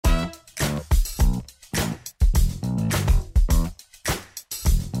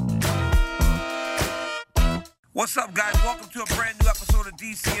What's up, guys? Welcome to a brand new episode of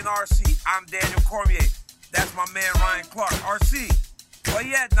DC and RC. I'm Daniel Cormier. That's my man, Ryan Clark. RC, where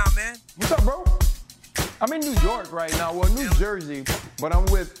you at now, man? What's up, bro? I'm in New York right now. Well, New Jersey, but I'm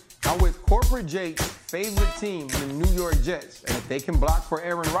with Corporate Jake's favorite team, the New York Jets. And if they can block for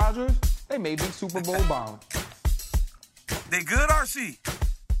Aaron Rodgers, they may be Super Bowl bound. They good, RC?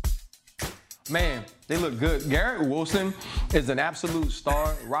 Man, they look good. Garrett Wilson is an absolute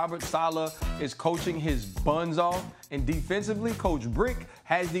star. Robert Saleh is coaching his buns off. And defensively, Coach Brick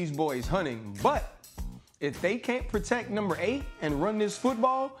has these boys hunting. But if they can't protect number 8 and run this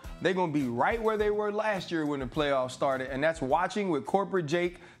football, they're going to be right where they were last year when the playoffs started. And that's watching with Corporate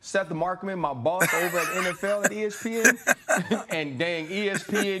Jake, Seth Markman, my boss over at NFL at ESPN, and dang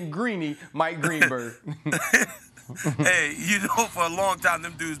ESPN Greenie, Mike Greenberg. Hey, you know, for a long time,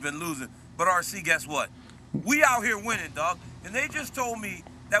 them dudes been losing. But RC, guess what? We out here winning, dog. And they just told me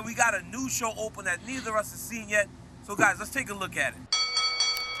that we got a new show open that neither of us has seen yet. So, guys, let's take a look at it.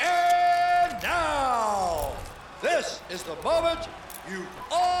 And now, this is the moment you've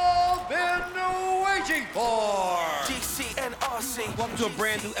all been waiting for. DC and RC. Welcome to a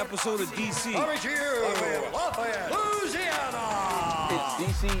brand new episode of DC. Coming to you, Lafayette, Louisiana.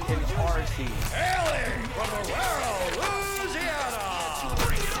 It's DC and RC. Hailing from Aurora, Louisiana.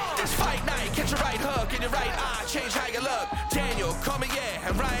 It's fight night, catch your right hook in your right eye, change how you look. Daniel Cormier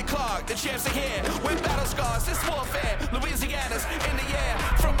and Ryan Clark, the champs are here. With battle scars, it's warfare. Louisiana's in the air.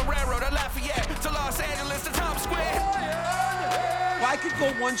 From Marrero to Lafayette to Los Angeles to Times Square. Well, I could go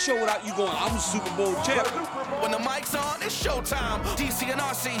one show without you going, I'm Super Bowl champ. When the mic's on, it's showtime. DC and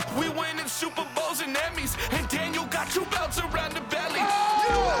RC, we winning Super Bowls and Emmys. And Daniel got 2 belts around the belly.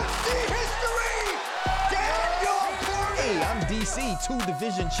 UFC history, Daniel Cormier. Hey, I'm DC,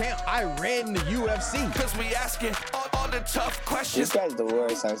 2-division champ. I ran the UFC. Cause we asking all the tough questions. This guy's the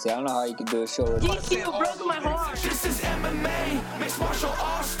worst, honestly. I don't know how you can do a show with DC, you broke my heart. This is MMA, mixed martial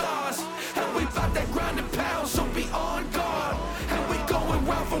all-stars. And we bout that ground and pound, so be on guard. And we going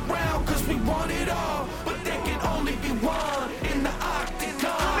round for round, cause we want it all. But there can only be one in the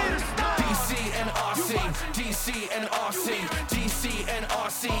octagon. DC and RC, DC and RC, DC and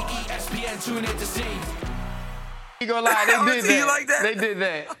RC, ESPN, tune in to see. You gonna lie, they did that. You like that? They did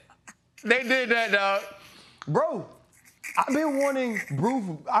that. They did that, dog. Bro, I've been wanting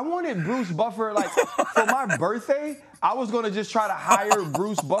I wanted Bruce Buffer, like, for my birthday, I was gonna just try to hire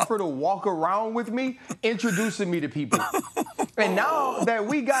Bruce Buffer to walk around with me, introducing me to people. And now that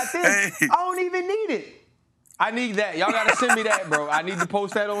we got this, I don't even need it. I need that. Y'all gotta send me that, bro. I need to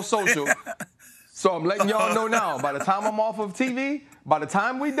post that on social. So I'm letting y'all know now, by the time I'm off of TV, by the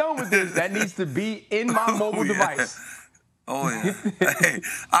time we done with this, that needs to be in my mobile device. Oh, yeah. Hey,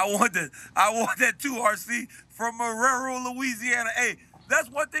 I want that too, RC, from Marrero, Louisiana. Hey, that's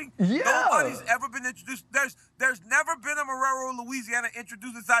one thing. Yeah. Nobody's ever been introduced. There's never been a Marrero, Louisiana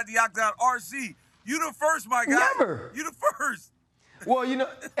introduced inside the octagon. RC, you the first, my guy. Never. You the first. Well,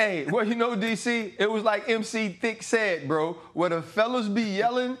 DC, it was like MC Thick said, bro, where the fellas be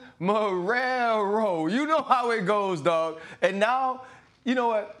yelling, Marrero. You know how it goes, dog. And now, you know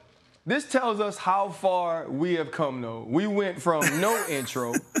what? This tells us how far we have come, though. We went from no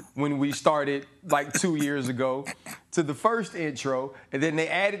intro when we started like 2 years ago to the first intro, and then they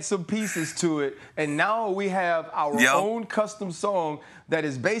added some pieces to it, and now we have our own custom song that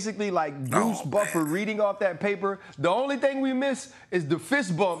is basically like Bruce Buffer reading off that paper. The only thing we miss is the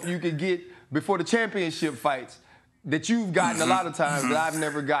fist bump you could get before the championship fights that you've gotten a lot of times that I've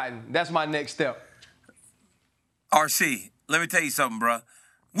never gotten. That's my next step. RC, let me tell you something, bro.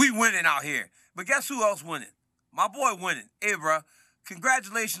 We winning out here. But guess who else winning? My boy winning. Hey, bro,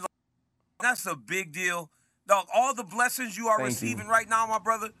 congratulations. That's a big deal. Dog, all the blessings you are receiving right now, my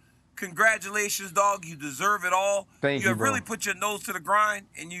brother, congratulations, dog. You deserve it all. Thank you, have bro. really put your nose to the grind,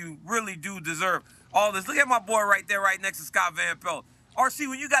 and you really do deserve all this. Look at my boy right there, right next to Scott Van Pelt. RC,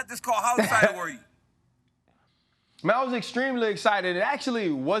 when you got this call, how excited were you? Man, I was extremely excited. It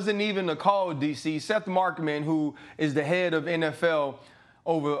actually wasn't even a call, DC. Seth Markman, who is the head of NFL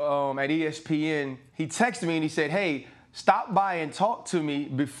over at ESPN, he texted me and he said, hey, stop by and talk to me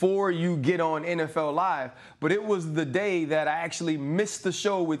before you get on NFL Live. But it was the day that I actually missed the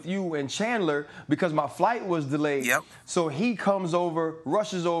show with you and Chandler because my flight was delayed. Yep. So he comes over,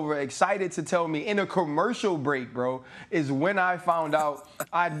 rushes over, excited to tell me in a commercial break, bro, is when I found out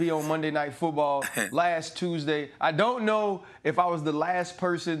I'd be on Monday Night Football last Tuesday. I don't know if I was the last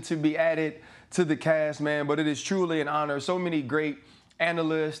person to be added to the cast, man, but it is truly an honor. So many great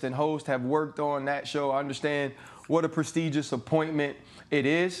analysts and hosts have worked on that show. I understand what a prestigious appointment it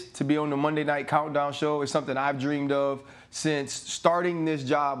is to be on the Monday Night Countdown show. It's something I've dreamed of since starting this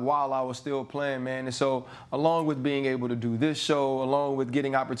job while I was still playing, man. And so along with being able to do this show, along with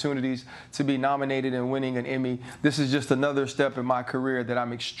getting opportunities to be nominated and winning an Emmy, this is just another step in my career that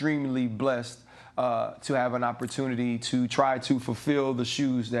I'm extremely blessed to have an opportunity to try to fulfill the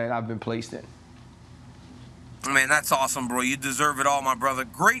shoes that I've been placed in. Man, that's awesome, bro. You deserve it all, my brother.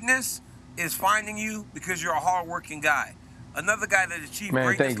 Greatness is finding you because you're a hard-working guy. Another guy that achieved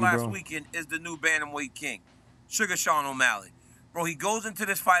greatness last weekend is the new bantamweight king, Suga Sean O'Malley. Bro, he goes into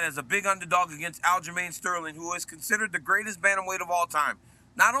this fight as a big underdog against Aljamain Sterling, who is considered the greatest bantamweight of all time.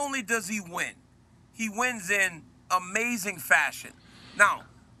 Not only does he win, he wins in amazing fashion. Now,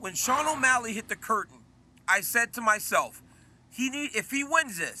 when Sean O'Malley hit the curtain, I said to myself, if he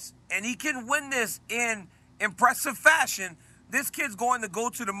wins this, and he can win this in impressive fashion, this kid's going to go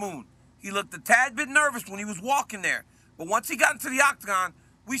to the moon. He looked a tad bit nervous when he was walking there. But once he got into the octagon,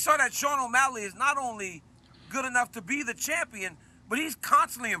 we saw that Sean O'Malley is not only good enough to be the champion, but he's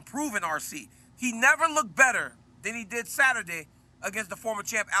constantly improving, RC. He never looked better than he did Saturday against the former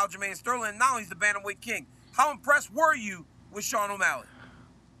champ Aljamain Sterling, and now he's the bantamweight king. How impressed were you with Sean O'Malley?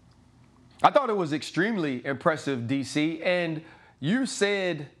 I thought it was extremely impressive, DC. And you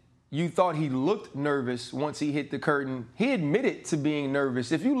said you thought he looked nervous once he hit the curtain. He admitted to being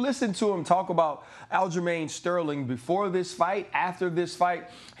nervous. If you listen to him talk about Aljamain Sterling before this fight, after this fight,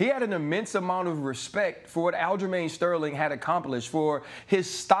 he had an immense amount of respect for what Aljamain Sterling had accomplished, for his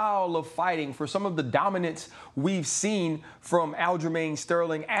style of fighting, for some of the dominance we've seen from Aljamain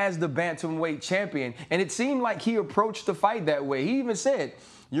Sterling as the bantamweight champion. And it seemed like he approached the fight that way. He even said,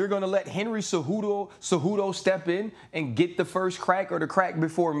 "You're going to let Henry Cejudo step in and get the first crack or the crack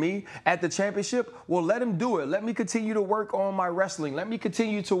before me at the championship? Well, let him do it. Let me continue to work on my wrestling. Let me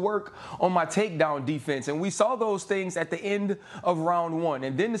continue to work on my takedown defense." And we saw those things at the end of round one.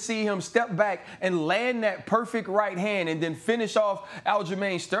 And then to see him step back and land that perfect right hand and then finish off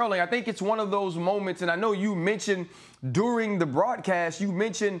Aljamain Sterling, I think it's one of those moments, and I know you mentioned during the broadcast, you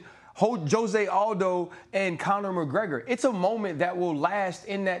mentioned Jose Aldo and Conor McGregor. It's a moment that will last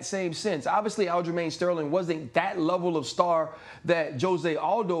in that same sense. Obviously, Aljamain Sterling wasn't that level of star that Jose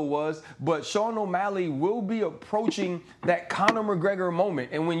Aldo was, but Sean O'Malley will be approaching that Conor McGregor moment.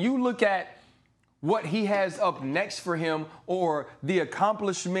 And when you look at what he has up next for him, or the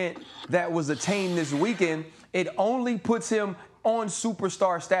accomplishment that was attained this weekend, it only puts him on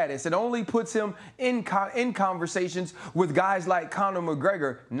superstar status. It only puts him in conversations with guys like Conor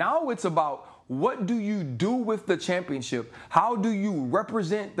McGregor. Now it's about, what do you do with the championship? How do you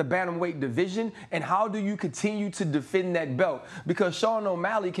represent the bantamweight division? And how do you continue to defend that belt? Because Sean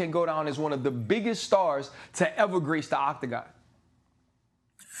O'Malley can go down as one of the biggest stars to ever grace the octagon.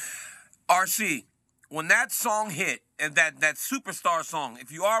 RC, when that song hit, and that superstar song,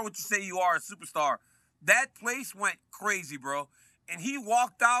 if you are what you say you are, a superstar, that place went crazy, bro. And he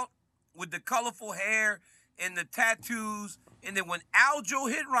walked out with the colorful hair and the tattoos. And then when Aljo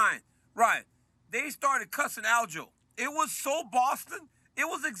hit Ryan, they started cussing Aljo. It was so Boston. It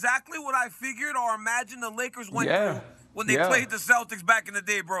was exactly what I figured or imagined the Lakers went through when they played the Celtics back in the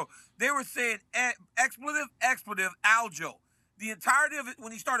day, bro. They were saying expletive, Aljo. The entirety of it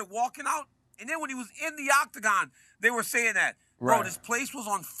when he started walking out. And then when he was in the octagon, they were saying that. Bro, this place was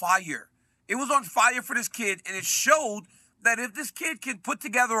on fire. It was on fire for this kid, and it showed that if this kid can put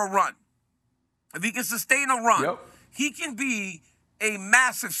together a run, if he can sustain a run, he can be a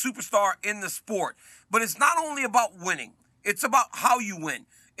massive superstar in the sport. But it's not only about winning. It's about how you win.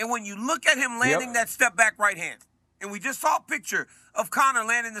 And when you look at him landing that step-back right hand, and we just saw a picture of Conor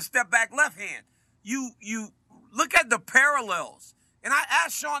landing the step-back left hand, you look at the parallels. And I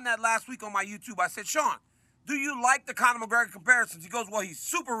asked Sean that last week on my YouTube. I said, Sean, do you like the Conor McGregor comparisons? He goes, well, he's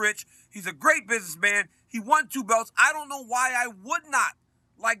super rich. He's a great businessman. He won 2 belts. I don't know why I would not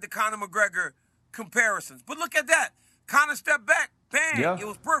like the Conor McGregor comparisons. But look at that. Conor stepped back. Bang. It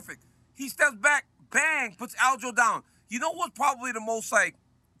was perfect. He steps back. Bang. Puts Aljo down. You know what's probably the most,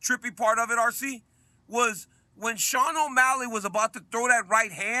 trippy part of it, RC? Was when Sean O'Malley was about to throw that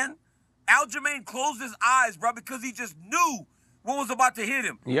right hand, Aljamain closed his eyes, bro, because he just knew what was about to hit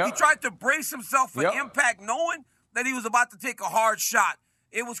him. He tried to brace himself for impact, knowing that he was about to take a hard shot.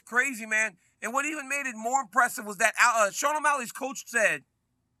 It was crazy, man. And what even made it more impressive was that Sean O'Malley's coach said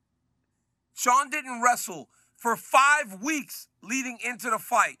Sean didn't wrestle for 5 weeks leading into the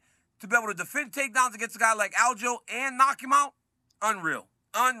fight. To be able to defend takedowns against a guy like Aljo and knock him out, unreal.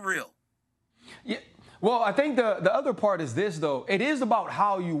 Unreal. Yeah. Well, I think the other part is this, though. It is about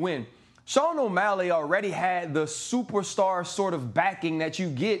how you win. Sean O'Malley already had the superstar sort of backing that you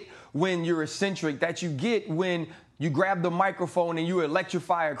get when you're eccentric, that you get when You grab the microphone and you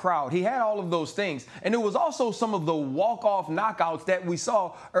electrify a crowd. He had all of those things. And it was also some of the walk-off knockouts that we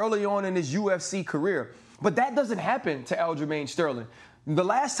saw early on in his UFC career. But that doesn't happen to Aljamain Sterling. The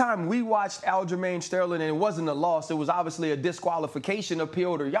last time we watched Aljamain Sterling, and it wasn't a loss, it was obviously a disqualification of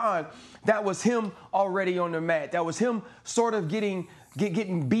Petr Yan, that was him already on the mat. That was him sort of getting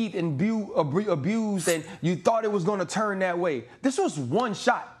beat and abused, and you thought it was going to turn that way. This was one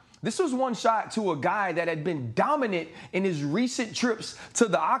shot. This was one shot to a guy that had been dominant in his recent trips to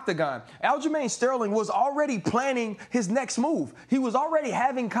the octagon. Aljamain Sterling was already planning his next move. He was already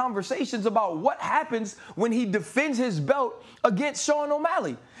having conversations about what happens when he defends his belt against Sean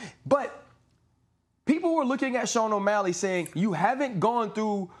O'Malley. But people were looking at Sean O'Malley saying, you haven't gone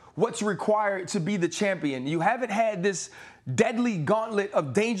through what's required to be the champion. You haven't had this deadly gauntlet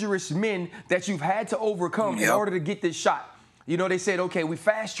of dangerous men that you've had to overcome in order to get this shot. You know, they said, okay, we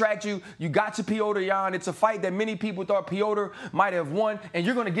fast-tracked you. You got to Petr Yan. It's a fight that many people thought Petr might have won, and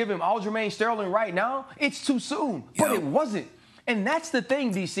you're going to give him Aljamain Sterling right now? It's too soon. But it wasn't. And that's the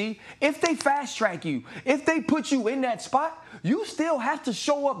thing, DC. If they fast-track you, if they put you in that spot, you still have to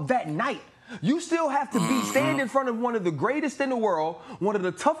show up that night. You still have to stand in front of one of the greatest in the world, one of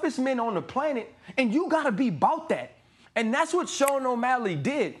the toughest men on the planet, and you got to be about that. And that's what Sean O'Malley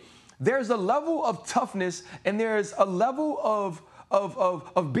did. There's a level of toughness and there's a level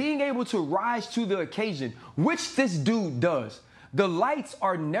of being able to rise to the occasion, which this dude does. The lights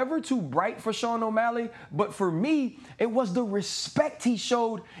are never too bright for Sean O'Malley, but for me, it was the respect he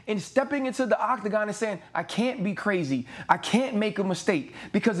showed in stepping into the octagon and saying, I can't be crazy. I can't make a mistake.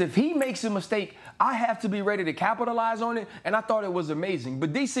 Because if he makes a mistake, I have to be ready to capitalize on it. And I thought it was amazing.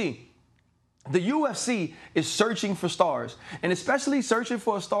 But DC, the UFC is searching for stars, and especially searching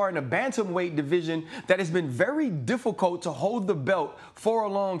for a star in the bantamweight division that has been very difficult to hold the belt for a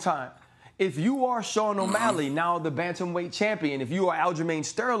long time. If you are Sean O'Malley, now the bantamweight champion, if you are Aljamain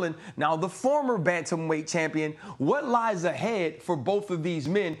Sterling, now the former bantamweight champion, what lies ahead for both of these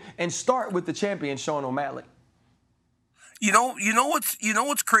men? And start with the champion, Sean O'Malley. You know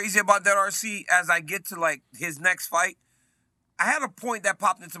what's crazy about that, RC, as I get to like his next fight? I had a point that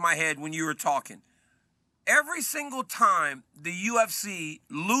popped into my head when you were talking. Every single time the UFC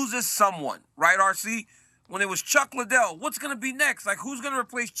loses someone, right, RC? When it was Chuck Liddell, what's going to be next? Like, who's going to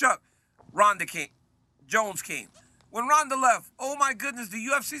replace Chuck? Ronda came. Jones came. When Ronda left, oh my goodness, the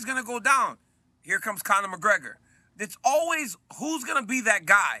UFC's going to go down. Here comes Conor McGregor. It's always who's going to be that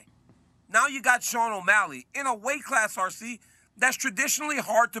guy. Now you got Sean O'Malley in a weight class, RC, that's traditionally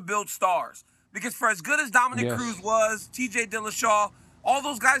hard to build stars. Because for as good as Dominic Cruz was, TJ Dillashaw, all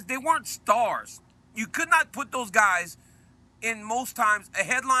those guys, they weren't stars. You could not put those guys in most times a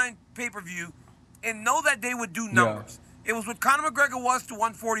headline pay-per-view and know that they would do numbers. It was what Conor McGregor was to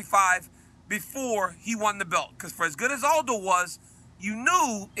 145 before he won the belt. Because for as good as Aldo was, you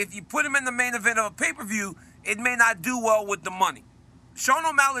knew if you put him in the main event of a pay-per-view, it may not do well with the money. Sean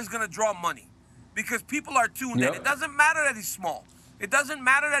O'Malley is going to draw money because people are tuned in. It doesn't matter that he's small. It doesn't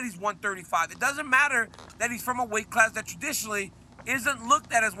matter that he's 135. It doesn't matter that he's from a weight class that traditionally isn't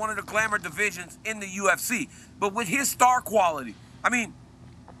looked at as one of the glamour divisions in the UFC. But with his star quality, I mean,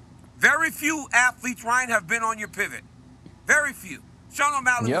 very few athletes, Ryan, have been on your pivot. Very few. Sean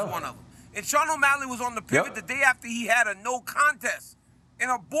O'Malley was one of them. And Sean O'Malley was on the pivot the day after he had a no contest in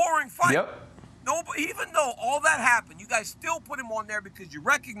a boring fight. No, even though all that happened, you guys still put him on there because you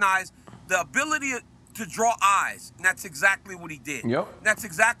recognize the ability to draw eyes. And that's exactly what he did. That's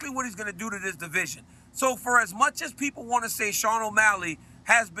exactly what he's going to do to this division. So for as much as people want to say Sean O'Malley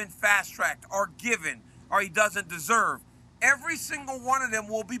has been fast-tracked or given or he doesn't deserve, every single one of them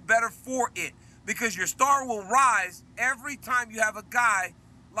will be better for it because your star will rise every time you have a guy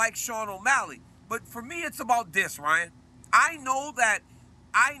like Sean O'Malley. But for me, it's about this, Ryan. I know that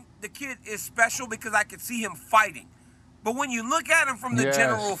the kid is special because I can see him fighting. But when you look at him from the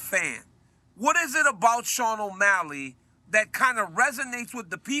general fan, what is it about Sean O'Malley that kind of resonates with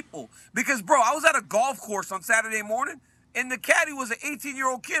the people? Because, bro, I was at a golf course on Saturday morning, and the caddy was an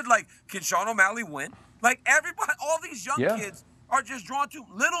 18-year-old kid like, can Sean O'Malley win? Like, everybody, all these young kids are just drawn to.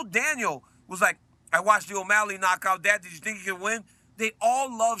 Little Daniel was like, I watched the O'Malley knockout. Dad, did you think he could win? They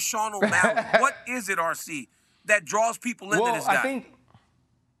all love Sean O'Malley. What is it, RC, that draws people into this guy? I think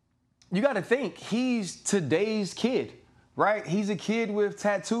you got to think he's today's kid. Right? He's a kid with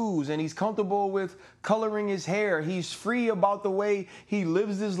tattoos, and he's comfortable with coloring his hair. He's free about the way he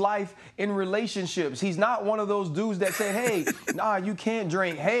lives his life in relationships. He's not one of those dudes that say, hey, nah, you can't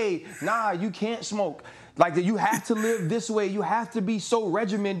drink. Hey, nah, you can't smoke. Like, that you have to live this way. You have to be so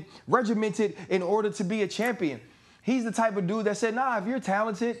regimented in order to be a champion. He's the type of dude that said, nah, if you're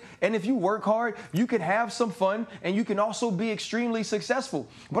talented and if you work hard, you can have some fun and you can also be extremely successful.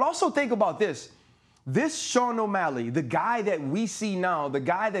 But also think about this. This Sean O'Malley, the guy that we see now, the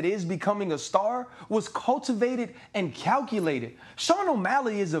guy that is becoming a star, was cultivated and calculated. Sean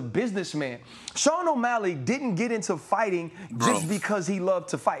O'Malley is a businessman. Sean O'Malley didn't get into fighting just because he loved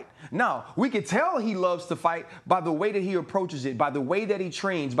to fight. Now, we can tell he loves to fight by the way that he approaches it, by the way that he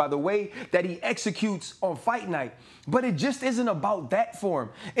trains, by the way that he executes on fight night. But it just isn't about that for him.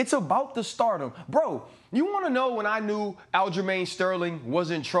 It's about the stardom. Bro, you want to know when I knew Aljamain Sterling was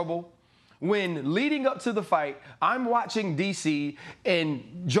in trouble? When leading up to the fight, I'm watching DC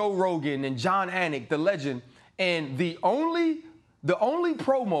and Joe Rogan and John Anik, the legend, and the only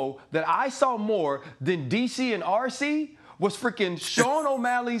promo that I saw more than DC and RC was freaking Sean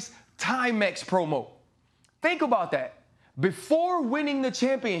O'Malley's Timex promo. Think about that. Before winning the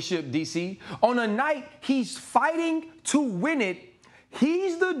championship, DC, on a night he's fighting to win it,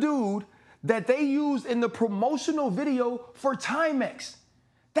 he's the dude that they used in the promotional video for Timex.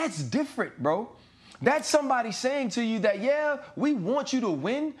 That's different, bro. That's somebody saying to you that, yeah, we want you to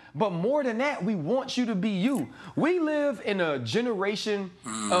win, but more than that, we want you to be you. We live in a generation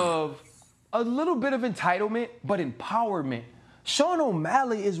of a little bit of entitlement, but empowerment. Sean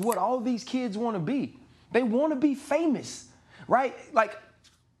O'Malley is what all these kids want to be. They want to be famous, right? Like,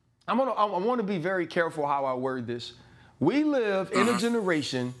 I want to be very careful how I word this. We live in a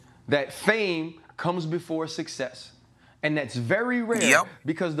generation that fame comes before success. And that's very rare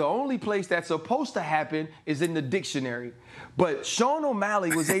because the only place that's supposed to happen is in the dictionary. But Sean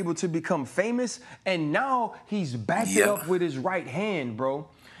O'Malley was able to become famous, and now he's backed it up with his right hand, bro.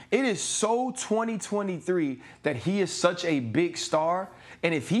 It is so 2023 that he is such a big star.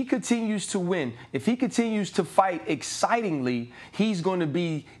 And if he continues to win, if he continues to fight excitingly, he's going to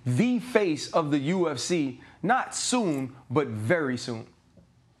be the face of the UFC, not soon, but very soon.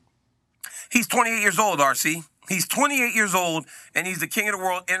 He's 28 years old, RC. He's 28 years old, and he's the king of the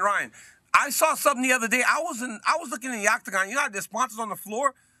world. And Ryan, I saw something the other day. I was looking in the octagon. You know how there's sponsors on the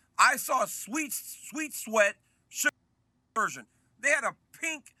floor? I saw Sweet Sweat version. They had a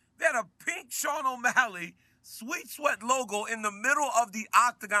pink Sean O'Malley Sweet Sweat logo in the middle of the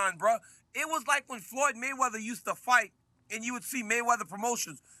octagon, bro. It was like when Floyd Mayweather used to fight, and you would see Mayweather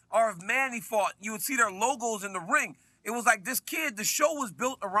Promotions, or if Manny fought, you would see their logos in the ring. It was like this kid, the show was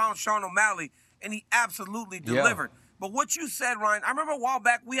built around Sean O'Malley, and he absolutely delivered. But what you said, Ryan, I remember a while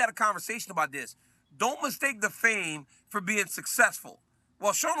back we had a conversation about this. Don't mistake the fame for being successful.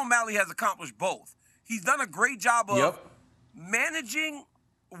 Well, Sean O'Malley has accomplished both. He's done a great job of managing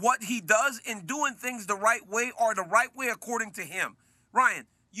what he does and doing things the right way, or the right way according to him. Ryan,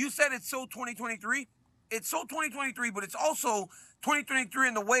 you said it's so 2023. It's so 2023, but it's also 2023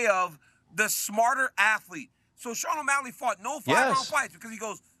 in the way of the smarter athlete. So Sean O'Malley fought no 5-round fights because he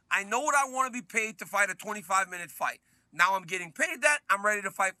goes, I know what I want to be paid to fight a 25-minute fight. Now I'm getting paid that. I'm ready to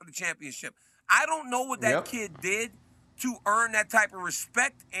fight for the championship. I don't know what that kid did to earn that type of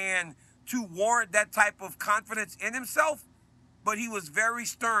respect and to warrant that type of confidence in himself, but he was very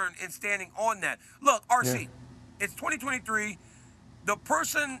stern in standing on that. Look, RC, it's 2023. The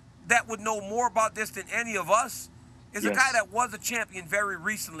person that would know more about this than any of us is a guy that was a champion very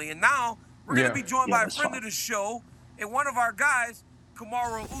recently. And now we're going to be joined by a friend of the show and one of our guys,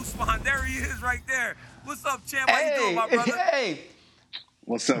 Kamaru Usman. There he is right there. What's up, champ? How you doing, my brother? Hey.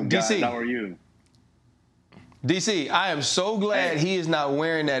 What's up, guys? DC. How are you? DC, I am so glad he is not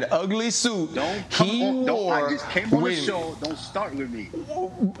wearing that ugly suit I just came on the show. Don't start with me.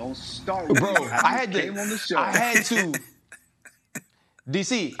 Don't start with me. I came on the show.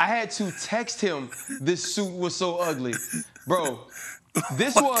 DC, I had to text him this suit was so ugly. Bro,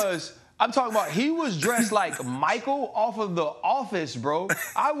 this was... I'm talking about he was dressed like Michael off of The Office, bro.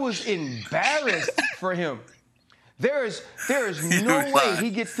 I was embarrassed for him. There is no way he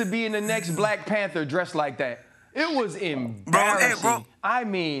gets to be in the next Black Panther dressed like that. It was embarrassing. Bro. I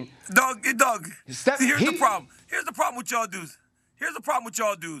mean, Doug. Here's the problem. Here's the problem with y'all dudes.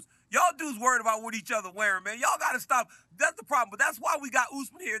 Y'all dudes worried about what each other wearing, man. Y'all gotta stop. That's the problem. But that's why we got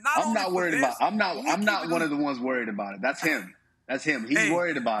Usman here. I'm not worried about. I'm not one of the ones worried about it. That's him. He's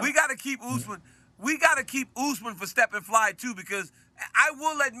worried about it. We gotta keep Usman. We gotta keep Usman for Step and Fly too, because I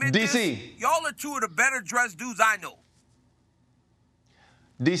will admit DC. this. Y'all are two of the better dressed dudes I know.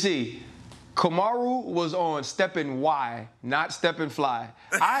 DC, Kamaru was on Step and Y, not Step and Fly.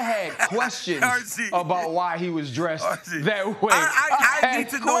 I had questions about why he was dressed that way. I need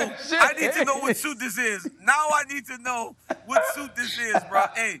to know. I need to know what suit this is. Now I need to know what suit this is, bro.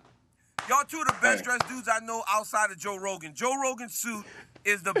 Hey, y'all two of the best dressed dudes I know outside of Joe Rogan. Joe Rogan's suit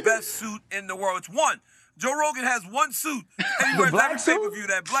is the best suit in the world. It's one. Joe Rogan has one suit, and he wears every pay-per-view.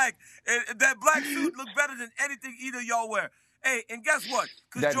 That black suit look better than anything either of y'all wear. Hey, and guess what?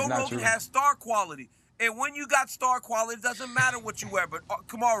 Because Joe Rogan has star quality. And when you got star quality, it doesn't matter what you wear. But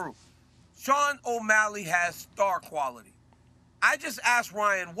Kamaru, Sean O'Malley has star quality. I just asked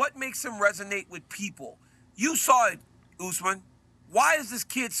Ryan, what makes him resonate with people? You saw it, Usman. Why is this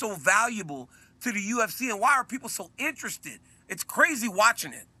kid so valuable to the UFC, and why are people so interested? It's crazy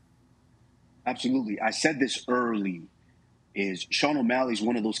watching it. Absolutely. I said this early, is Sean O'Malley's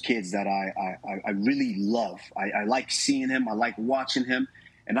one of those kids that I really love. I like seeing him. I like watching him.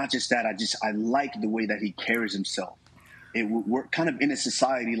 And not just that, I like the way that he carries himself. We're kind of in a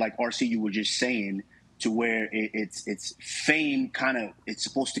society, like RC, you were just saying, to where it's fame kind of, it's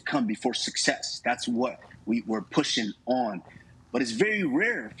supposed to come before success. That's what we're pushing on. But it's very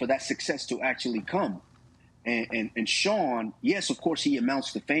rare for that success to actually come. And Sean, yes, of course, he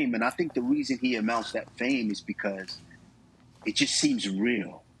amounts to fame. And I think the reason he amounts that fame is because it just seems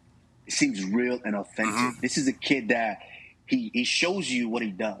real. It seems real and authentic. This is a kid that he shows you what he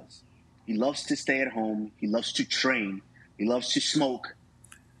does. He loves to stay at home. He loves to train. He loves to smoke.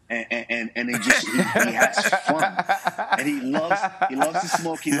 And he has fun. And he loves to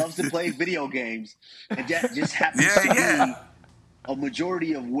smoke. He loves to play video games. And that just happens to be a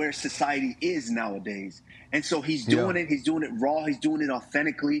majority of where society is nowadays. And so he's doing it. He's doing it raw. He's doing it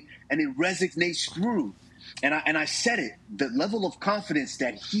authentically. And it resonates through. And I said it, the level of confidence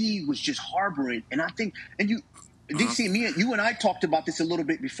that he was just harboring. And I think, and you, DC, you and I talked about this a little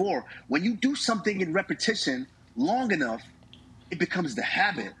bit before. When you do something in repetition long enough, it becomes the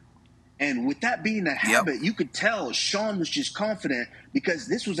habit. And with that being a habit, you could tell Sean was just confident because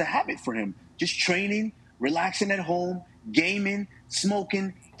this was a habit for him. Just training, relaxing at home, gaming,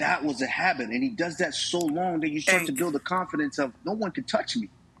 smoking, that was a habit. And he does that so long that you start to build the confidence of no one can touch me.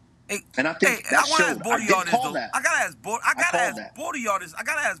 And I think that showed. I did call that. I gotta ask both of y'all this. I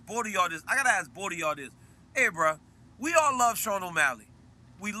gotta ask both of y'all this. Hey, bro, we all love Sean O'Malley.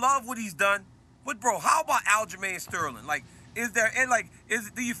 We love what he's done. But, bro, how about Aljamain Sterling? Like, do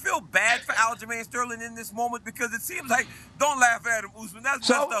you feel bad for Aljamain Sterling in this moment? Because it seems like, don't laugh at him, Usman. That's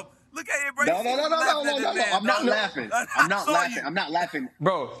messed up. Look at him, bro. No. I'm not laughing. I'm not laughing.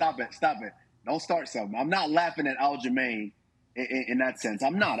 Bro. Stop it. Don't start something. I'm not laughing at Aljamain in that sense.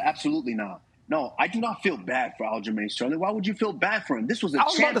 I'm not. Absolutely not. No, I do not feel bad for Aljamain Sterling. Why would you feel bad for him? This was a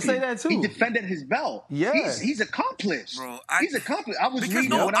champion. I was about to say that too. He defended his belt. Yeah. He's accomplished. Bro, he's accomplished. I was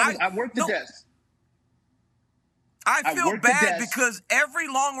reading when I worked the desk. I feel bad because every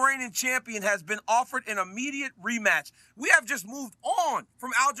long-reigning champion has been offered an immediate rematch. We have just moved on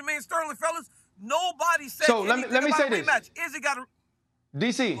from Aljamain Sterling, fellas. Nobody said anything let me about say a this. rematch. Izzy got a...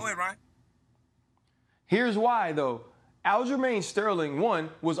 DC. Go ahead, Ryan. Here's why, though. Aljamain Sterling, one,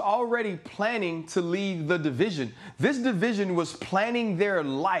 was already planning to leave the division. This division was planning their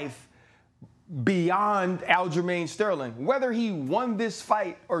life beyond Aljamain Sterling, whether he won this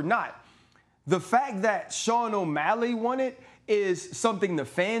fight or not. The fact that Sean O'Malley won it is something the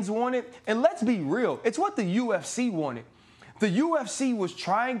fans wanted. And let's be real, it's what the UFC wanted. The UFC was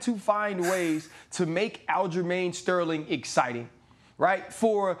trying to find ways to make Aljamain Sterling exciting, right?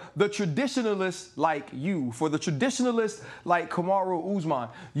 For the traditionalists like you, for the traditionalists like Kamaru Usman,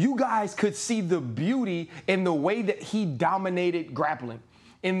 you guys could see the beauty in the way that he dominated grappling,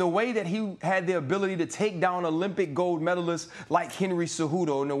 in the way that he had the ability to take down Olympic gold medalists like Henry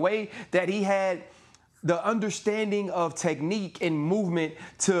Cejudo, in the way that he had the understanding of technique and movement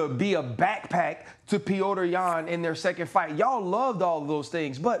to be a backpack to Piotr Jan in their second fight. Y'all loved all of those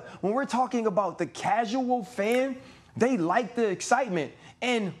things. But when we're talking about the casual fan, they like the excitement.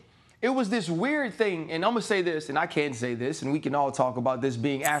 And it was this weird thing, and I'm going to say this, and I can say this, and we can all talk about this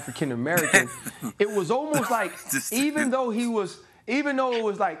being African-American. It was almost like, even though it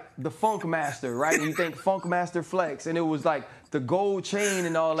was like the Funk Master, right? And you think Funk Master Flex, and it was like the gold chain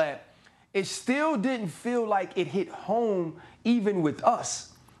and all that. It still didn't feel like it hit home even with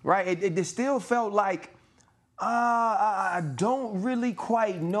us, right? It still felt like, I don't really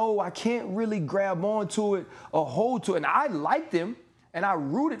quite know. I can't really grab onto it or hold to it. And I liked him and I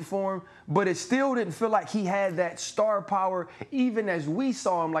rooted for him, but it still didn't feel like he had that star power even as we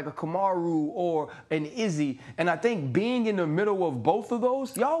saw him like a Kamaru or an Izzy. And I think being in the middle of both of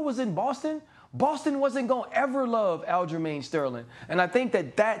those, y'all was in Boston. Boston wasn't going to ever love Aljamain Sterling. And I think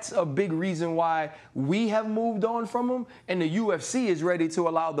that that's a big reason why we have moved on from him, and the UFC is ready to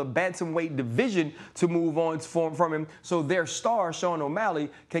allow the bantamweight division to move on from him so their star, Sean O'Malley,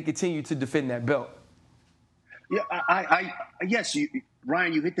 can continue to defend that belt. Yeah, yes,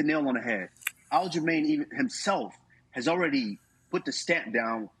 Ryan, you hit the nail on the head. Aljamain even himself has already put the stamp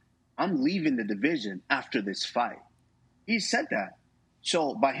down. I'm leaving the division after this fight. He said that.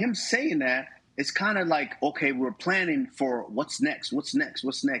 So by him saying that, it's kind of like, okay, we're planning for what's next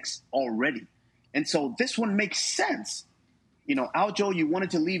already. And so this one makes sense. You know, Aljo, you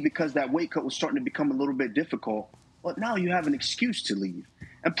wanted to leave because that weight cut was starting to become a little bit difficult, but now you have an excuse to leave.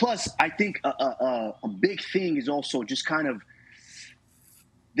 And plus, I think a big thing is also just kind of,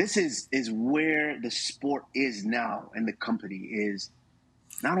 this is where the sport is now, and the company is.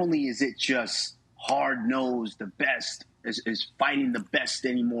 Not only is it just hard-nosed, the best is fighting the best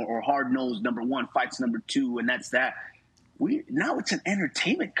anymore, or hard-nosed number one fights number two, and that's that. Now it's an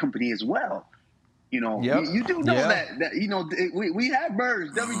entertainment company as well. You know, you do know that you know, we have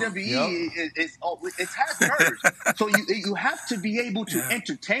merged. WWE it has merged. So you have to be able to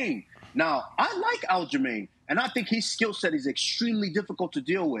entertain. Now, I like Aljamain, and I think his skill set is extremely difficult to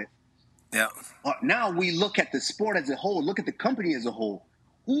deal with. Yeah. But now we look at the sport as a whole, look at the company as a whole.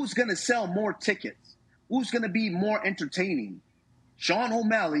 Who's going to sell more tickets? Who's going to be more entertaining? Sean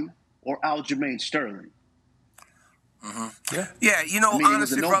O'Malley or Aljamain Sterling? Mm-hmm. Yeah, you know,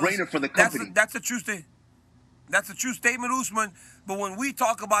 honestly, it was a no-brainer for the company. That's a true thing. That's a true statement, Usman. But when we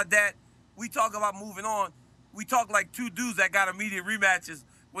talk about that, we talk about moving on. We talk like two dudes that got immediate rematches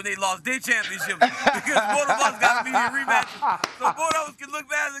when they lost their championship, because both of us got immediate rematches. So both of us can look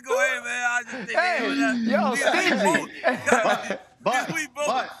back and go, "Hey, man, I just think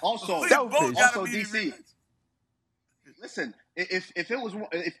But also DC. Listen, if there was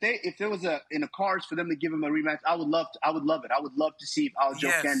in the cards for them to give him a rematch, I would love it. I would love to see if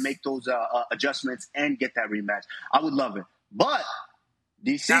Aljo can make those adjustments and get that rematch. I would love it. But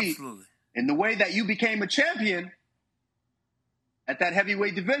DC, in the way that you became a champion at that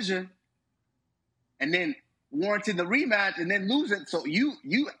heavyweight division, and then warranted the rematch and then lose it, so you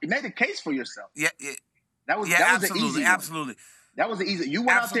made a case for yourself. Yeah. That was an easy one. Absolutely. That was an easy. You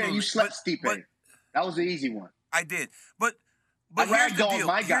went out there and you slept Stipe. That was the easy one. I did, but here's the deal.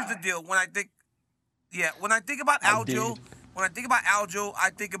 Here's the deal. When I think about Aljo,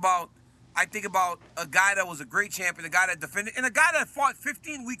 I think about a guy that was a great champion, a guy that defended, and a guy that fought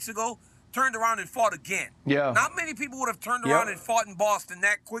 15 weeks ago, turned around and fought again. Yeah. Not many people would have turned around and fought in Boston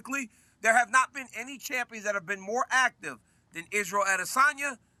that quickly. There have not been any champions that have been more active than Israel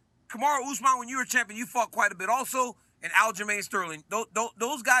Adesanya. Kamaru Usman, when you were champion, you fought quite a bit also. And Aljamain Sterling.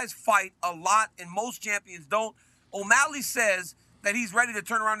 Those guys fight a lot, and most champions don't. O'Malley says that he's ready to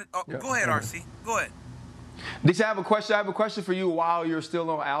turn around. Go ahead, RC. Go ahead. DC, I have a question. I have a question for you while you're still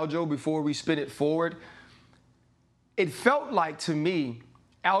on Aljo before we spin it forward. It felt like, to me,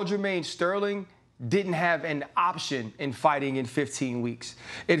 Aljamain Sterling didn't have an option in fighting in 15 weeks.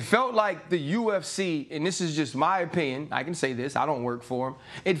 It felt like the UFC, and this is just my opinion, I can say this, I don't work for him.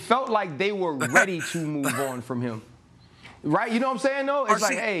 It felt like they were ready to move on from him. Right? You know what I'm saying, though? It's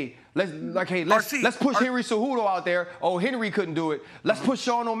let's push Henry Cejudo out there. Oh, Henry couldn't do it. Let's push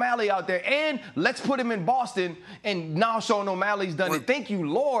Sean O'Malley out there. And let's put him in Boston. And now Sean O'Malley's done it. Thank you,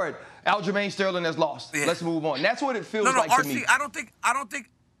 Lord. Aljamain Sterling has lost. Yeah. Let's move on. That's what it feels like to me. I don't think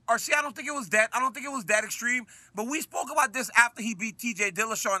it was that. I don't think it was that extreme. But we spoke about this after he beat TJ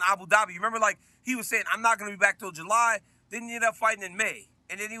Dillashaw in Abu Dhabi. You remember, like, he was saying, I'm not going to be back till July. Then he ended up fighting in May.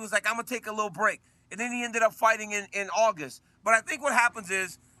 And then he was like, I'm going to take a little break. And then he ended up fighting in August. But I think what happens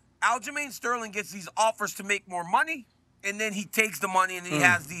is Aljamain Sterling gets these offers to make more money, and then he takes the money and then he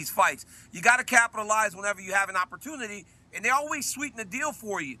has these fights. You got to capitalize whenever you have an opportunity, and they always sweeten the deal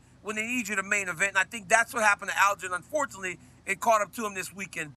for you when they need you to main event. And I think that's what happened to Aljo. Unfortunately, it caught up to him this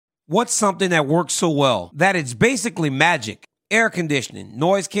weekend. What's something that works so well that it's basically magic? Air conditioning,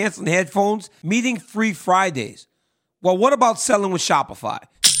 noise-canceling headphones, meeting-free Fridays. Well, what about selling with Shopify?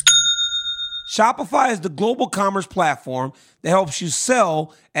 Shopify is the global commerce platform that helps you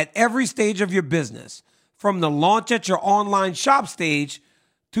sell at every stage of your business. From the launch at your online shop stage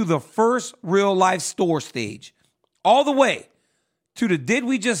to the first real-life store stage. All the way to the did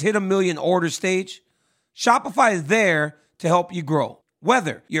we just hit 1 million order stage? Shopify is there to help you grow.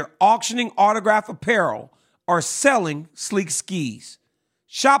 Whether you're auctioning autograph apparel or selling sleek skis,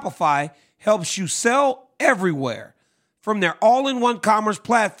 Shopify helps you sell everywhere. From their all-in-one commerce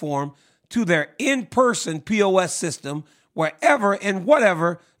platform to their in-person POS system, wherever and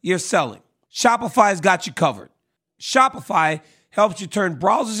whatever you're selling. Shopify's got you covered. Shopify helps you turn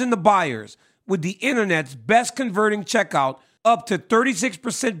browsers into buyers with the internet's best converting checkout up to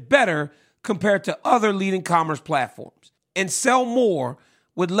 36% better compared to other leading commerce platforms. And sell more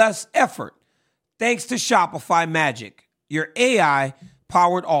with less effort thanks to Shopify Magic, your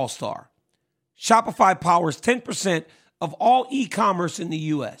AI-powered all-star. Shopify powers 10% of all e-commerce in the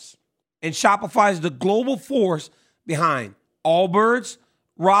U.S., and Shopify is the global force behind Allbirds,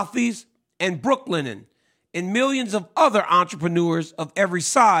 Rothy's, and Brooklinen, and millions of other entrepreneurs of every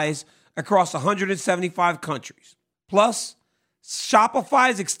size across 175 countries. Plus,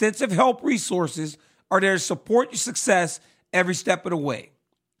 Shopify's extensive help resources are there to support your success every step of the way.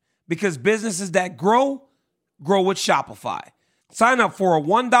 Because businesses that grow with Shopify. Sign up for a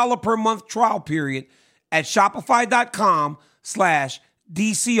 $1 per month trial period at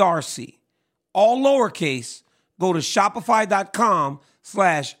shopify.com/DCRC. All lowercase. Go to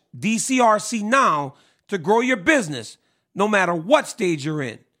shopify.com/DCRC now to grow your business no matter what stage you're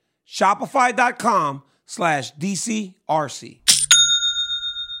in. Shopify.com/DCRC.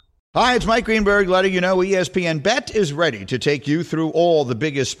 Hi, it's Mike Greenberg letting you know ESPN Bet is ready to take you through all the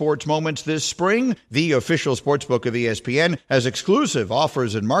biggest sports moments this spring. The official sportsbook of ESPN has exclusive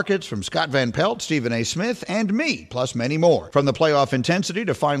offers and markets from Scott Van Pelt, Stephen A. Smith, and me, plus many more. From the playoff intensity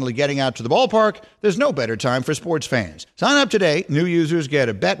to finally getting out to the ballpark, there's no better time for sports fans. Sign up today. New users get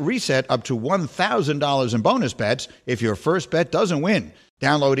a bet reset up to $1,000 in bonus bets if your first bet doesn't win.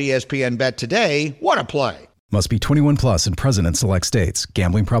 Download ESPN Bet today. What a play. Must be 21 plus and present in select states.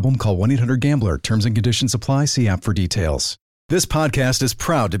 Gambling problem? Call 1-800-GAMBLER. Terms and conditions apply. See app for details. This podcast is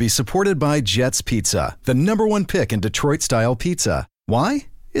proud to be supported by Jets Pizza, the #1 pick in Detroit-style pizza. Why?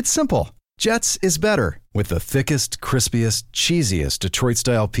 It's simple. Jets is better. With the thickest, crispiest, cheesiest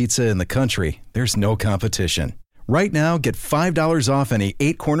Detroit-style pizza in the country, there's no competition. Right now, get $5 off any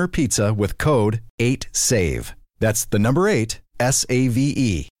 8-corner pizza with code 8SAVE. That's the number 8,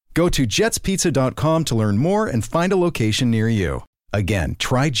 SAVE. Go to jetspizza.com to learn more and find a location near you. Again,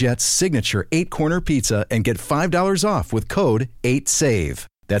 try Jet's signature 8-corner pizza and get $5 off with code 8SAVE.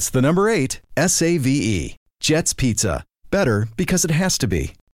 That's the number 8, SAVE. Jet's Pizza. Better because it has to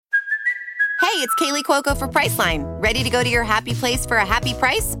be. Hey, it's Kaylee Cuoco for Priceline. Ready to go to your happy place for a happy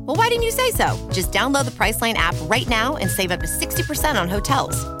price? Well, why didn't you say so? Just download the Priceline app right now and save up to 60% on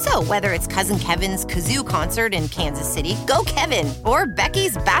hotels. So whether it's Cousin Kevin's Kazoo Concert in Kansas City, go Kevin, or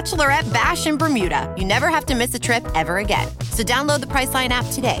Becky's Bachelorette Bash in Bermuda, you never have to miss a trip ever again. So download the Priceline app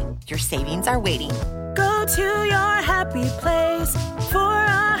today. Your savings are waiting. Go to your happy place for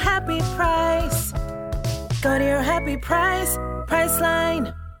a happy price. Go to your happy price,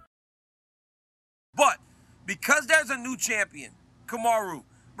 Priceline. But because there's a new champion, Kamaru,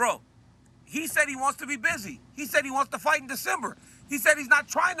 bro, he said he wants to be busy. He said he wants to fight in December. He said he's not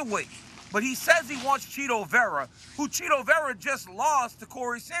trying to wait. But he says he wants Chito Vera, who Chito Vera just lost to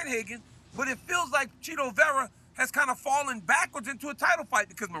Corey Sandhagen. But it feels like Chito Vera has kind of fallen backwards into a title fight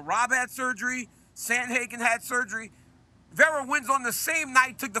because Merab had surgery, Sandhagen had surgery. Vera wins on the same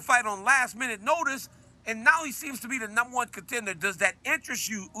night, took the fight on last minute notice, and now he seems to be the #1 contender. Does that interest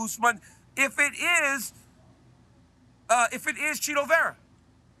you, Usman? If it is Chito Vera?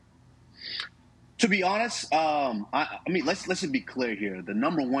 To be honest, I mean, let's be clear here. The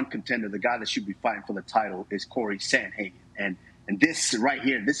 #1 contender, the guy that should be fighting for the title, is Corey Sandhagen, and this right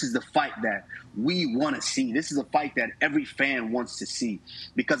here, this is the fight that we want to see. This is a fight that every fan wants to see,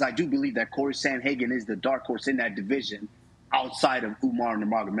 because I do believe that Corey Sandhagen is the dark horse in that division, outside of Umar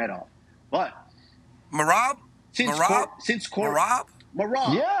Nurmagomedov. But Merab?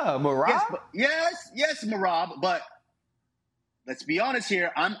 Merab. Yeah, Merab. Yes, Merab. But let's be honest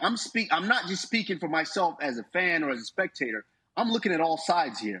here. I'm not just speaking for myself as a fan or as a spectator. I'm looking at all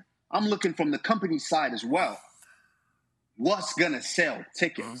sides here. I'm looking from the company side as well. What's gonna sell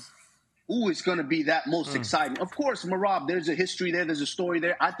tickets? Who is gonna be that most exciting? Of course, Merab. There's a history there. There's a story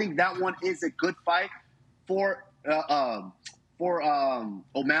there. I think that one is a good fight for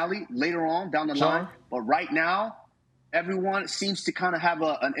O'Malley later on down the line. But right now, everyone seems to kind of have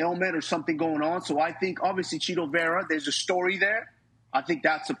an ailment or something going on. So I think, obviously, Chito Vera, there's a story there. I think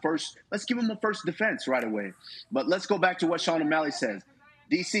that's a first. Let's give him a first defense right away. But let's go back to what Sean O'Malley says.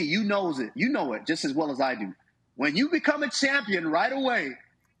 DC, you know it just as well as I do. When you become a champion right away,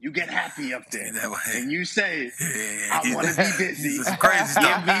 you get happy up there. And you say, I want to be busy. This is crazy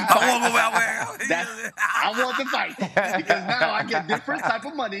stuff. I want to go out there. I want to fight. Because now I get different type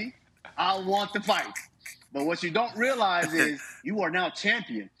of money. I want to fight. But what you don't realize is you are now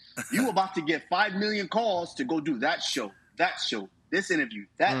champion. You about to get 5 million calls to go do that show, this interview,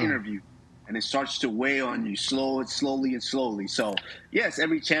 that interview. And it starts to weigh on you slowly. So, yes,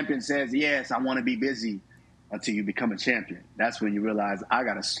 every champion says, yes, I want to be busy until you become a champion. That's when you realize I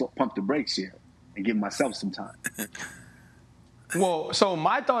got to pump the brakes here and give myself some time. Well, so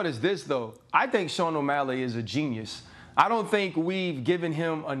my thought is this, though. I think Sean O'Malley is a genius. I don't think we've given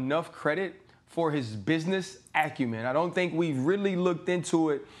him enough credit for his business acumen. I don't think we've really looked into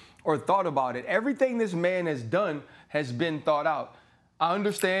it or thought about it. Everything this man has done has been thought out. I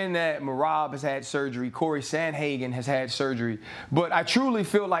understand that Merab has had surgery, Corey Sandhagen has had surgery, but I truly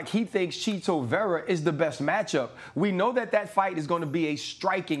feel like he thinks Chito Vera is the best matchup. We know that that fight is going to be a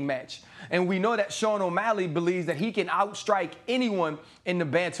striking match, and we know that Sean O'Malley believes that he can outstrike anyone in the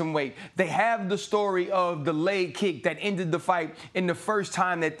bantamweight. They have the story of the leg kick that ended the fight in the first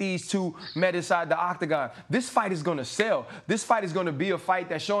time that these two met inside the octagon. This fight is going to sell. This fight is going to be a fight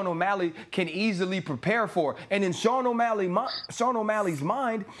that Sean O'Malley can easily prepare for, and in Sean O'Malley's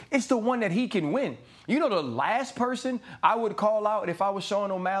mind, it's the one that he can win. You know the last person I would call out if I was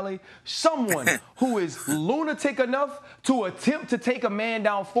Sean O'Malley? Someone who is lunatic enough to attempt to take a man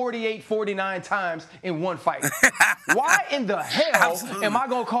down 48, 49 times in one fight. Why in the hell am I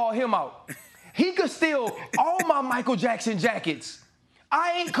going to call him out? He could steal all my Michael Jackson jackets.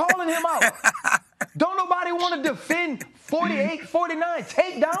 I ain't calling him out. Don't nobody want to defend 48, 49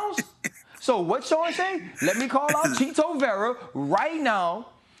 takedowns? So what Sean say? Let me call out Chito Vera right now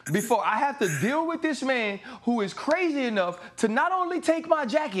before I have to deal with this man who is crazy enough to not only take my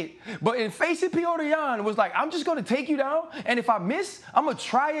jacket, but in facing Piotr Jan was like, I'm just going to take you down, and if I miss, I'm going to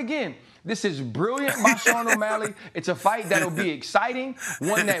try again. This is brilliant by Sean O'Malley. It's a fight that'll be exciting,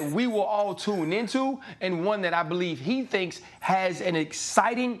 one that we will all tune into, and one that I believe he thinks has an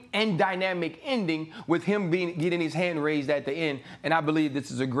exciting and dynamic ending with him getting his hand raised at the end. And I believe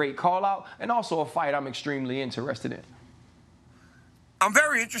this is a great call-out and also a fight I'm extremely interested in. I'm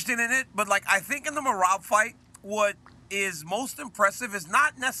very interested in it, but I think in the Merab fight, what is most impressive is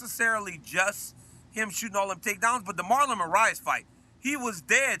not necessarily just him shooting all them takedowns, but the Marlon Moraes fight. He was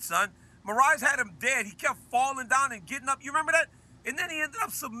dead, son. Moraes had him dead. He kept falling down and getting up. You remember that? And then he ended up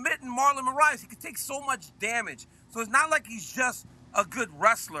submitting Marlon Moraes. He could take so much damage. So it's not like he's just a good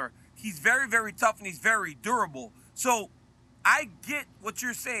wrestler. He's very, very tough, and he's very durable. So I get what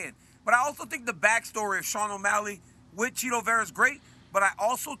you're saying. But I also think the backstory of Sean O'Malley with Chito Vera is great. But I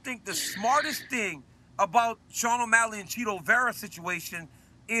also think the smartest thing about Sean O'Malley and Chito Vera situation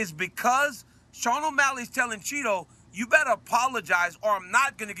is because Sean O'Malley's telling Chito, you better apologize or I'm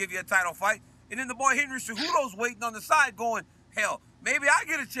not going to give you a title fight. And then the boy Henry Cejudo's waiting on the side going, hell, maybe I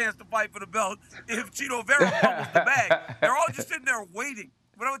get a chance to fight for the belt if Chito Vera fumbles the bag. They're all just sitting there waiting.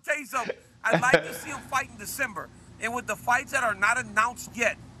 But I'm going to tell you something. I'd like to see him fight in December. And with the fights that are not announced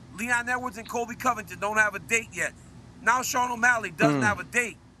yet, Leon Edwards and Colby Covington don't have a date yet. Now Sean O'Malley doesn't have a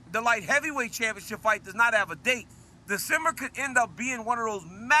date. The light heavyweight championship fight does not have a date. December could end up being one of those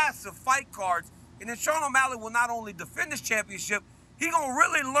massive fight cards. And then Sean O'Malley will not only defend his championship, he gonna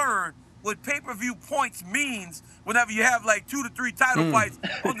really learn what pay-per-view points means whenever you have 2 to 3 title fights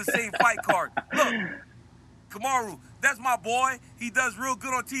on the same fight card. Look, Kamaru, that's my boy. He does real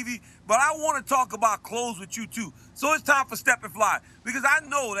good on TV. But I want to talk about clothes with you too. So it's time for Step and Fly. Because I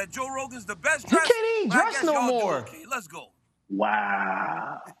know that Joe Rogan's the best dressed. He can't even dress no more. Okay, let's go.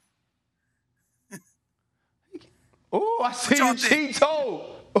 Wow. Oh, I see you, Chito.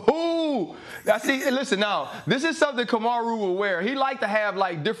 Ooh, I see. Listen, now this is something Kamaru will wear. He like to have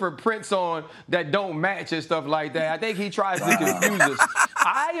different prints on that don't match and stuff like that. I think he tries to confuse us.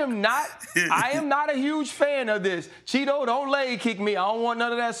 I am not a huge fan of this. Chito, don't leg kick me. I don't want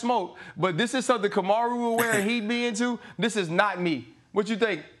none of that smoke. But this is something Kamaru will wear and he'd be into. This is not me. What you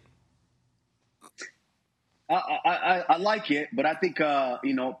think? I like it, but I think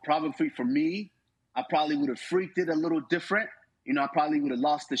probably for me, I probably would have freaked it a little different. I probably would have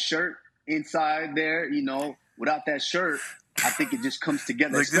lost the shirt inside there, without that shirt. I think it just comes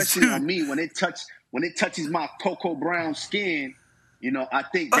together, especially on me when it touches my cocoa brown skin. I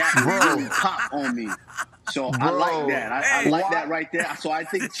think that really pop on me. So I like that. I like that right there. So I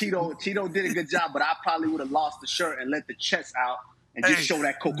think Chito did a good job, but I probably would have lost the shirt and let the chest out and just show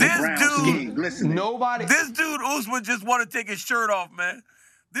that cocoa brown skin glistening. This dude Usman just want to take his shirt off, man.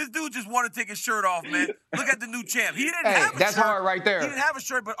 This dude just want to take his shirt off, man. Look at the new champ. He didn't have a shirt. That's hard right there. He didn't have a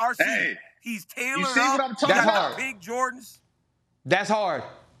shirt, but RC, he's tailored you see up. What I'm talking that's about? Hard. Big Jordans. That's hard.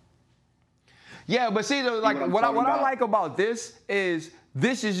 Yeah, but see, what I like about this is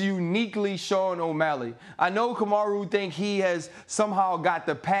uniquely Sean O'Malley. I know Kamaru think he has somehow got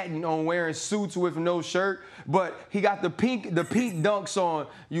the patent on wearing suits with no shirt, but he got the pink dunks on.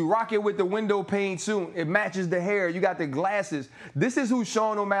 You rock it with the window pane suit. It matches the hair. You got the glasses. This is who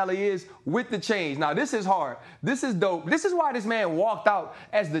Sean O'Malley is with the chains. Now, this is hard. This is dope. This is why this man walked out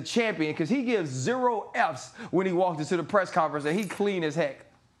as the champion, because he gives 0 Fs when he walked into the press conference, and he clean as heck.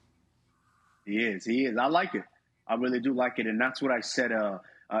 He is. I like it. I really do like it, and that's what I said.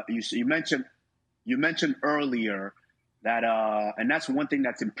 You mentioned earlier that, and that's one thing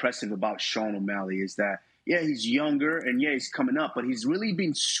that's impressive about Sean O'Malley is that he's younger and he's coming up, but he's really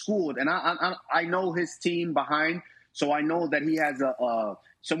been schooled. And I know his team behind So I know that he has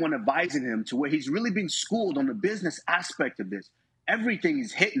someone advising him to where he's really being schooled on the business aspect of this. Everything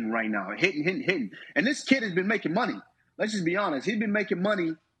is hitting right now, hitting. And this kid has been making money. Let's just be honest. He's been making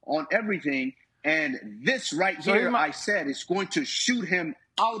money on everything. And this right here, I said, is going to shoot him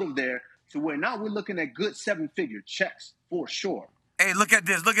out of there to where now we're looking at good 7-figure checks for sure. Hey, look at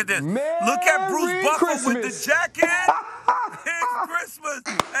this. Merry Look at Bruce Buffer Christmas. with the jacket. It's Christmas.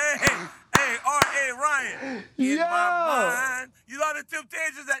 Hey, Ryan. In my mind. You know the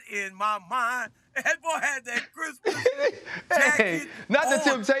Temptations that in my mind. That boy had that Christmas jacket. Hey, not the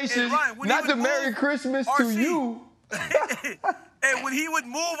Temptations, not the Merry Christmas to you. And when he would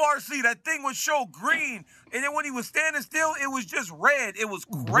move RC, that thing would show green. And then when he was standing still, it was just red. It was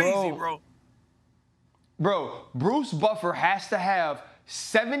crazy, bro. Bro, Bruce Buffer has to have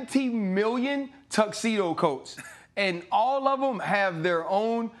 70 million tuxedo coats. And all of them have their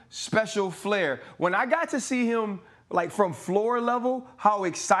own special flair. When I got to see him, like from floor level, how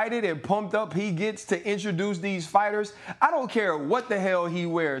excited and pumped up he gets to introduce these fighters, I don't care what the hell he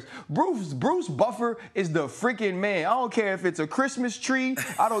wears. Bruce Buffer is the freaking man. I don't care if it's a Christmas tree.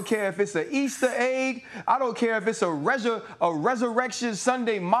 I don't care if it's an Easter egg. I don't care if it's a Resurrection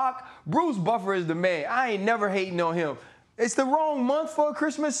Sunday mock. Bruce Buffer is the man. I ain't never hating on him. It's the wrong month for a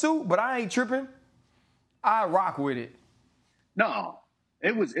Christmas suit, but I ain't tripping. I rock with it. No,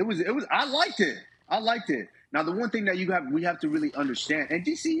 it was. I liked it. Now, the one thing that we have to really understand, and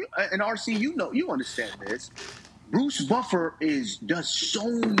DC and RC, you understand this. Bruce Buffer does so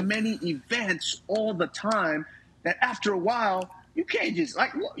many events all the time that after a while you can't just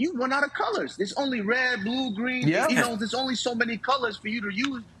you run out of colors. There's only red, blue, green. Yeah. There's only so many colors for you to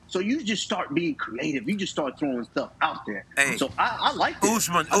use. So you just start being creative. You just start throwing stuff out there. Hey, so I like it.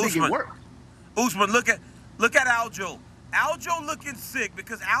 Usman, I think it worked. Usman, look at Aljo. Aljo looking sick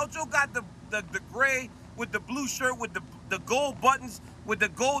because Aljo got the gray with the blue shirt, with the gold buttons, with the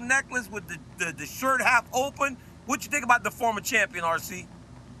gold necklace, with the shirt half open. What you think about the former champion, RC?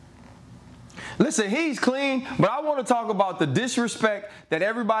 Listen, he's clean, but I want to talk about the disrespect that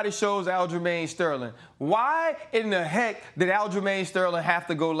everybody shows Aljamain Sterling. Why in the heck did Aljamain Sterling have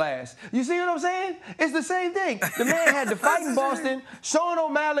to go last? You see what I'm saying? It's the same thing. The man had to fight in Boston, Sean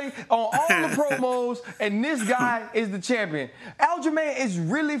O'Malley on all the promos, and this guy is the champion. Aljamain is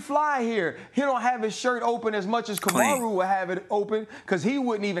really fly here. He don't have his shirt open as much as Kamaru would have it open because he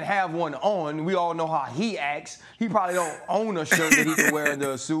wouldn't even have one on. We all know how he acts. He probably don't own a shirt that he can wear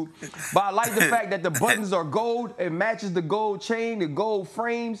under a suit. But I like the fact that the buttons are gold. It matches the gold chain, the gold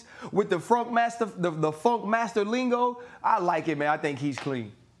frames with the Funk Master lingo. I like it, man. I think he's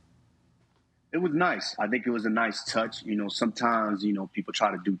clean. It was nice. I think it was a nice touch. Sometimes, people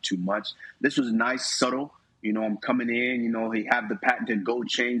try to do too much. This was nice, subtle. I'm coming in, he have the patented gold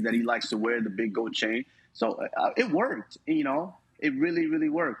chains that he likes to wear, the big gold chain. So it worked, It really, really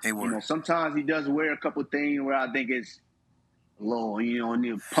worked. It worked. Sometimes he does wear a couple things where I think it's a little, need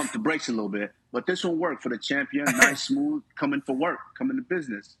to pump the brakes a little bit. But this one worked for the champion. Nice, smooth, coming for work, coming to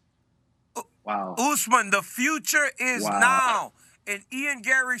business. Wow. Usman, the future is now. And Ian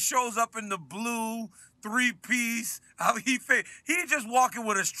Gary shows up in the blue 3-piece. He just walking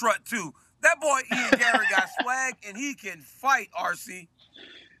with a strut, too. That boy Ian Gary got swag, and he can fight, RC.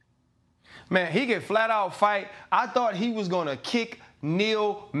 Man, he can flat out fight. I thought he was going to kick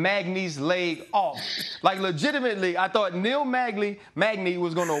Neil Magny's leg off. Like, legitimately, I thought Neil Magny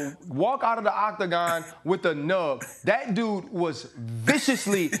was going to walk out of the octagon with a nub. That dude was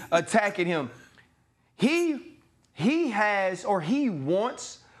viciously attacking him. He has, or he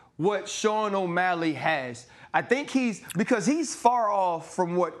wants, what Sean O'Malley has. I think because he's far off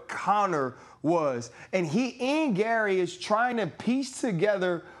from what Conor was. And Ian Gary is trying to piece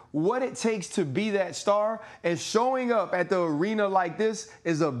together what it takes to be that star, and showing up at the arena like this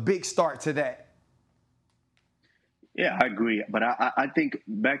is a big start to that. Yeah, I agree. But I think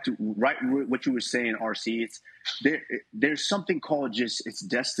back to what you were saying, RC, there's something called it's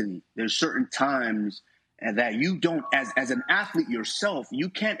destiny. There's certain times that you don't, as an athlete yourself, you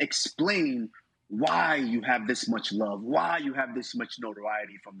can't explain why you have this much love, why you have this much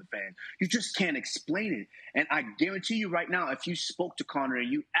notoriety from the fans. You just can't explain it. And I guarantee you right now, if you spoke to Conor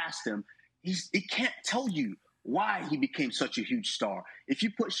and you asked him, he can't tell you why he became such a huge star. If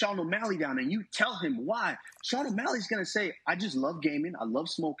you put Sean O'Malley down and you tell him why, Sean O'Malley's going to say, I just love gaming, I love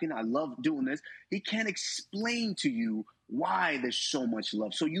smoking, I love doing this. He can't explain to you why there's so much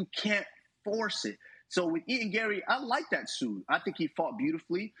love. So you can't force it. So with Ian Gary, I like that suit. I think he fought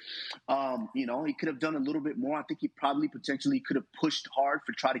beautifully. He could have done a little bit more. I think he probably potentially could have pushed hard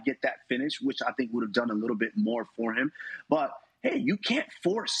for try to get that finish, which I think would have done a little bit more for him. But hey, you can't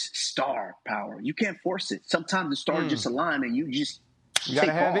force star power. You can't force it. Sometimes the stars just align and you just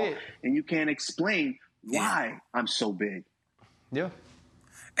gotta have off, it. and you can't explain why I'm so big. Yeah.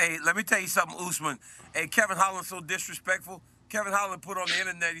 Hey, let me tell you something, Usman. Hey, Kevin Holland's so disrespectful. Kevin Holland put on the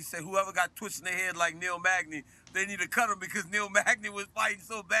internet, he said, whoever got twisted in their head like Neil Magny, they need to cut him because Neil Magny was fighting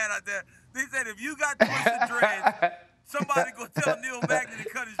so bad out there. They said, if you got twisted dreads, somebody go tell Neil Magny to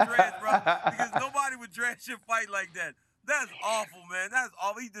cut his dreads, bro, because nobody would dress your fight like that. That's awful, man. That's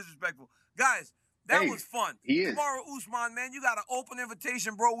awful. He's disrespectful. Guys, that was fun. He is. Kamaru Usman, man, you got an open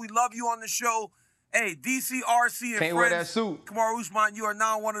invitation, bro. We love you on the show. Hey, DC, RC, and Can't friends. wear that suit. Kamaru Usman, you are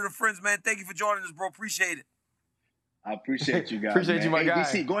now one of the friends, man. Thank you for joining us, bro. Appreciate it. I appreciate you guys. Appreciate man. you, my guy.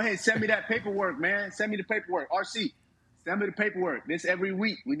 DC, go ahead and send me that paperwork, man. Send me the paperwork. RC, send me the paperwork. This every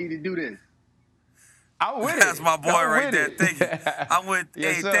week. We need to do this. I'm with it. That's my boy right there. Thank you. I'm with.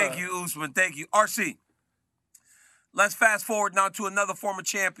 Yes, hey, sir. thank you, Usman. Thank you, RC. Let's fast forward now to another former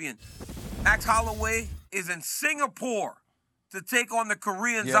champion. Max Holloway is in Singapore to take on the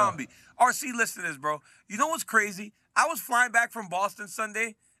Korean Zombie. RC, listen to this, bro. You know what's crazy? I was flying back from Boston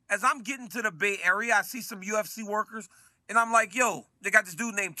Sunday. As I'm getting to the Bay Area, I see some UFC workers, and I'm like, yo, they got this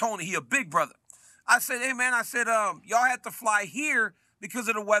dude named Tony. He a big brother. I said, hey, man, y'all had to fly here because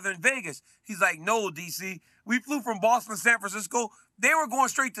of the weather in Vegas. He's like, no, DC. We flew from Boston to San Francisco. They were going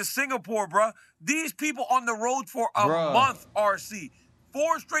straight to Singapore, bruh. These people on the road for a month, RC.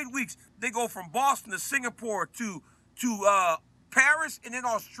 4 straight weeks. They go from Boston to Singapore to Paris and then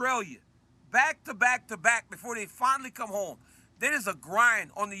Australia. Back to back to back before they finally come home. That is a grind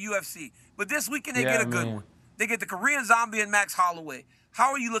on the UFC. But this weekend, they get a good one. They get the Korean Zombie and Max Holloway.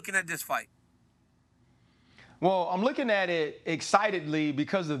 How are you looking at this fight? Well, I'm looking at it excitedly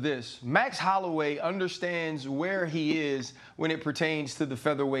because of this. Max Holloway understands where he is when it pertains to the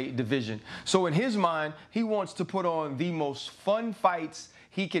featherweight division. So in his mind, he wants to put on the most fun fights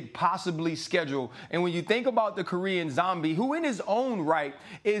he could possibly schedule. And when you think about the Korean Zombie, who in his own right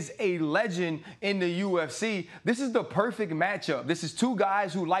is a legend in the UFC, this is the perfect matchup. This is 2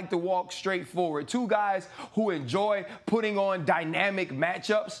 guys who like to walk straight forward, 2 guys who enjoy putting on dynamic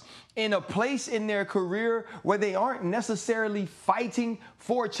matchups in a place in their career where they aren't necessarily fighting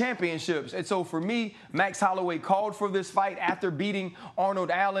for championships. And so for me, Max Holloway called for this fight after beating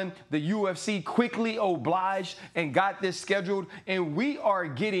Arnold Allen. The UFC quickly obliged and got this scheduled. And we are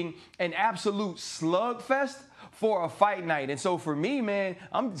getting an absolute slugfest for a fight night. And so for me, man,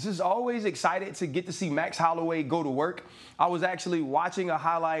 I'm just always excited to get to see Max Holloway go to work. I was actually watching a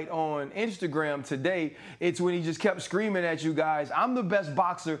highlight on Instagram today. It's when he just kept screaming at you guys, I'm the best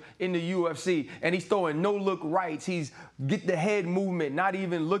boxer in the UFC. And he's throwing no-look rights. He's get the head movement, not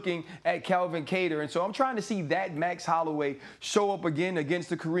even looking at Calvin Kattar. And so I'm trying to see that Max Holloway show up again against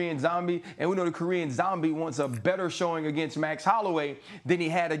the Korean Zombie. And we know the Korean Zombie wants a better showing against Max Holloway than he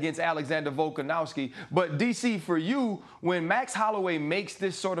had against Alexander Volkanovski. But DC, for you, when Max Holloway makes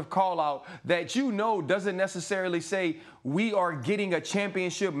this sort of call out that you know doesn't necessarily say we are getting a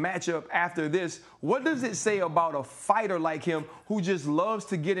championship matchup after this, what does it say about a fighter like him who just loves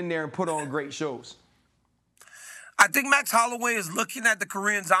to get in there and put on great shows? I think Max Holloway is looking at the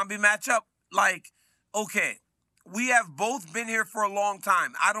Korean Zombie matchup like, okay, we have both been here for a long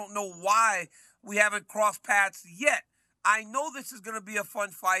time. I don't know why we haven't crossed paths yet. I know this is going to be a fun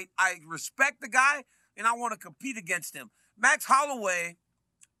fight. I respect the guy, and I want to compete against him. Max Holloway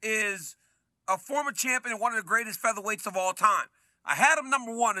is a former champion and one of the greatest featherweights of all time. I had him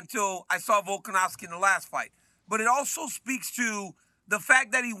number 1 until I saw Volkanovski in the last fight. But it also speaks to the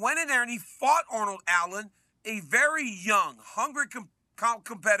fact that he went in there and he fought Arnold Allen, a very young, hungry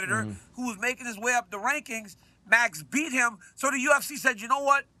competitor who was making his way up the rankings. Max beat him. So the UFC said, you know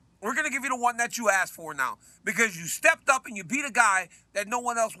what? We're going to give you the one that you asked for now because you stepped up and you beat a guy that no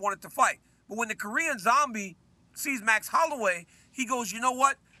one else wanted to fight. But when the Korean Zombie sees Max Holloway, he goes, you know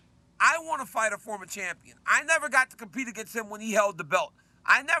what? I want to fight a former champion. I never got to compete against him when he held the belt.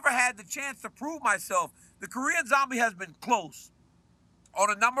 I never had the chance to prove myself. The Korean Zombie has been close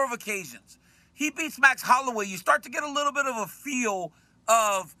on a number of occasions. He beats Max Holloway. You start to get a little bit of a feel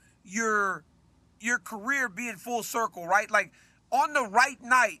of your career being full circle, right? Like on the right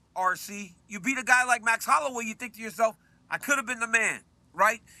night, RC, you beat a guy like Max Holloway, you think to yourself, I could have been the man,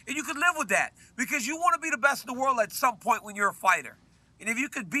 right? And you could live with that because you want to be the best in the world at some point when you're a fighter. And if you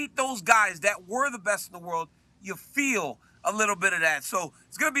could beat those guys that were the best in the world, you feel a little bit of that. So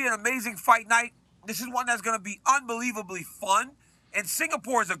it's going to be an amazing fight night. This is one that's going to be unbelievably fun. And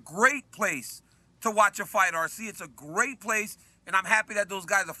Singapore is a great place to watch a fight, RC. It's a great place, and I'm happy that those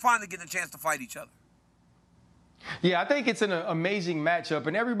guys are finally getting a chance to fight each other. Yeah, I think it's an amazing matchup,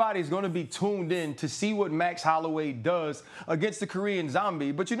 and everybody's going to be tuned in to see what Max Holloway does against the Korean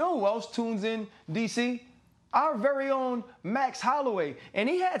Zombie. But you know who else tunes in, DC? Our very own Max Holloway. And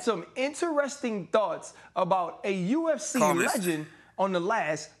he had some interesting thoughts about a UFC legend on the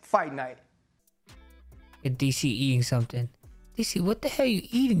last fight night. DC eating something. DC, what the hell are you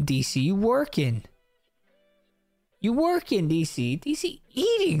eating, DC? You working. You working, DC. DC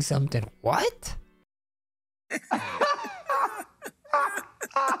eating something. What?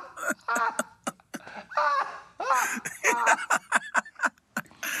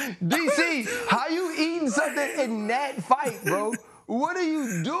 DC, how you eating something in that fight, bro? What are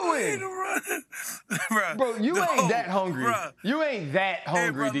you doing? Bro, you ain't that hungry. Bruh. You ain't that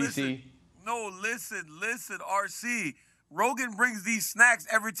hungry, hey, DC. Listen, RC. Rogan brings these snacks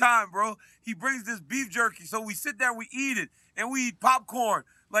every time, bro. He brings this beef jerky. So we sit there, we eat it, and we eat popcorn.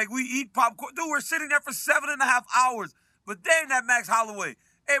 Like, we eat popcorn. Dude, we're sitting there for 7.5 hours. But then that Max Holloway.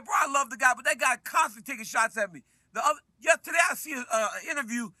 Hey, bro, I love the guy, but that guy constantly taking shots at me. Today I see an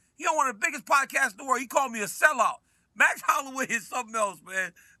interview. He on one of the biggest podcasts in the world. He called me a sellout. Max Holloway is something else,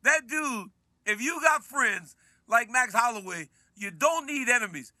 man. That dude, if you got friends like Max Holloway, you don't need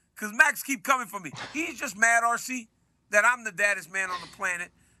enemies, because Max keep coming for me. He's just mad, RC, that I'm the baddest man on the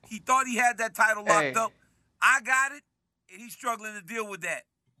planet. He thought he had that title locked up. I got it, and he's struggling to deal with that.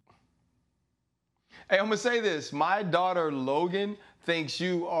 Hey, I'm going to say this. My daughter, Logan, thinks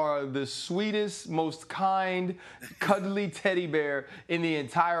you are the sweetest, most kind, cuddly teddy bear in the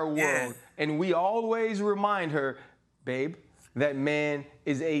entire world. Yeah. And we always remind her, babe, that man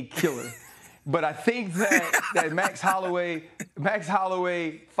is a killer. But I think that Max Holloway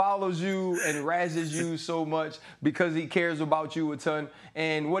follows you and razzes you so much because he cares about you a ton.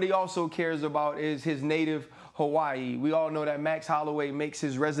 And what he also cares about is his native Hawaii. We all know that Max Holloway makes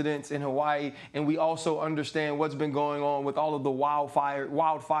his residence in Hawaii, and we also understand what's been going on with all of the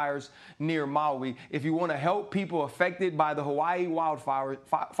wildfires near Maui. If you want to help people affected by the Hawaii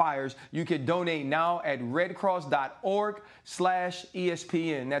wildfires, you can donate now at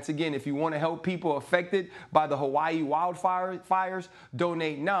redcross.org/ESPN. That's again, if you want to help people affected by the Hawaii wildfires,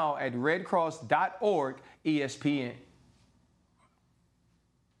 donate now at redcross.org/ESPN.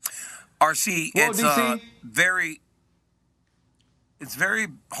 RC, it's very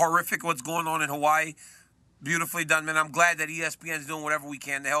horrific what's going on in Hawaii. Beautifully done, man. I'm glad that ESPN is doing whatever we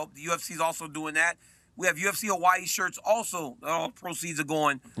can to help. The UFC is also doing that. We have UFC Hawaii shirts also. All proceeds are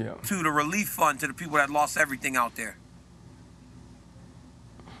going to the relief fund to the people that lost everything out there.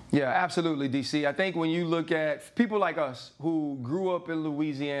 Yeah, absolutely, DC. I think when you look at people like us who grew up in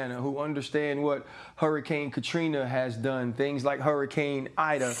Louisiana, who understand what Hurricane Katrina has done, things like Hurricane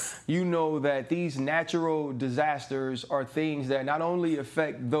Ida, you know that these natural disasters are things that not only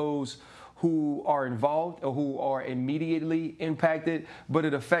affect those who are involved or who are immediately impacted, but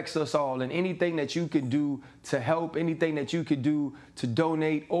it affects us all. And anything that you can do to help, anything that you could do to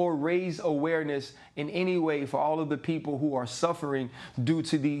donate or raise awareness in any way for all of the people who are suffering due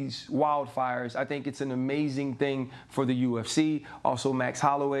to these wildfires, I think it's an amazing thing for the UFC, also Max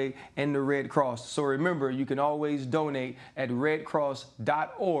Holloway, and the Red Cross. So remember, you can always donate at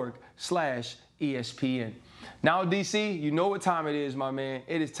redcross.org/ESPN. Now, DC, you know what time it is, my man.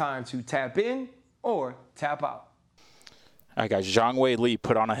 It is time to tap in or tap out. All right, guys. Zhang Weili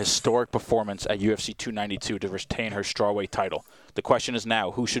put on a historic performance at UFC 292 to retain her strawweight title. The question is now,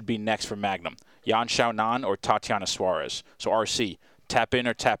 who should be next for Magnum? Yan Xiaonan or Tatiana Suarez? So, RC, tap in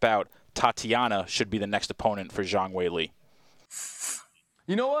or tap out, Tatiana should be the next opponent for Zhang Weili.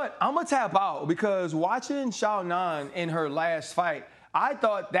 You know what? I'm going to tap out because watching Xiaonan in her last fight, I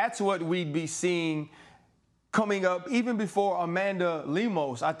thought that's what we'd be seeing coming up even before Amanda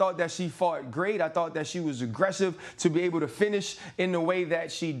Lemos. I thought that she fought great. I thought that she was aggressive to be able to finish in the way that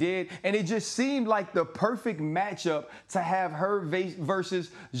she did. And it just seemed like the perfect matchup to have her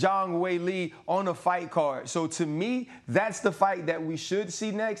versus Zhang Weili on a fight card. So to me, that's the fight that we should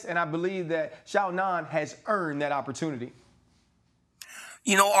see next. And I believe that Xiaonan has earned that opportunity.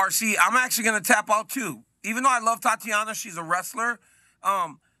 You know, RC, I'm actually going to tap out too. Even though I love Tatiana, she's a wrestler.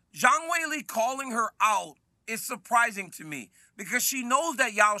 Zhang Weili calling her out is surprising to me because she knows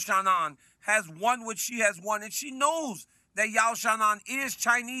that Yao Xiaonan has won what she has won, and she knows that Yao Xiaonan is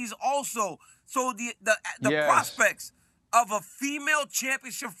Chinese also. So the prospects of a female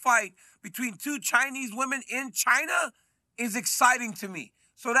championship fight between two Chinese women in China is exciting to me.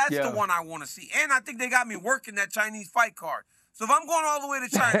 So that's the one I want to see. And I think they got me working that Chinese fight card. So if I'm going all the way to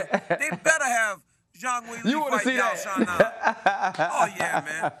China, they better have Zhang Weili fight Yao Xiaonan. Oh, yeah,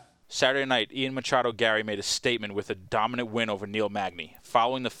 man. Saturday night, Ian Machado Gary made a statement with a dominant win over Neil Magny.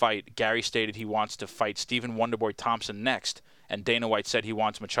 Following the fight, Gary stated he wants to fight Stephen Wonderboy Thompson next, and Dana White said he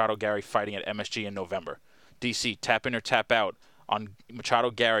wants Machado Gary fighting at MSG in November. DC, tap in or tap out on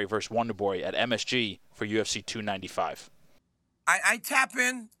Machado Gary versus Wonderboy at MSG for UFC 295. I tap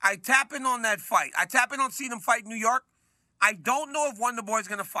in. I tap in on that fight. I tap in on seeing him fight in New York. I don't know if Wonderboy is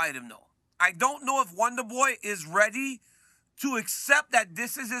going to fight him, though. I don't know if Wonderboy is ready to accept that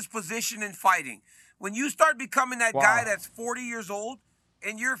this is his position in fighting. When you start becoming that guy that's 40 years old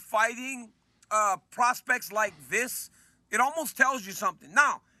and you're fighting prospects like this, it almost tells you something.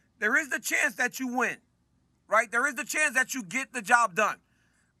 Now, there is the chance that you win, right? There is the chance that you get the job done.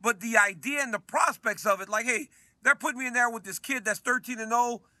 But the idea and the prospects of it, like, hey, they're putting me in there with this kid that's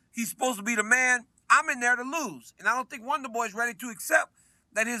 13-0. He's supposed to be the man. I'm in there to lose. And I don't think Wonderboy is ready to accept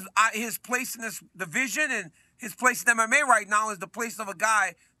that his place in this division and his place in MMA right now is the place of a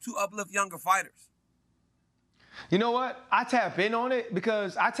guy to uplift younger fighters. You know what? I tap in on it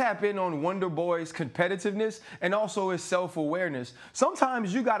because I tap in on Wonderboy's competitiveness and also his self-awareness.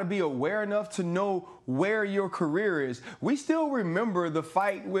 Sometimes you got to be aware enough to know where your career is. We still remember the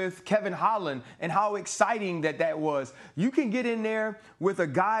fight with Kevin Holland and how exciting that was. You can get in there with a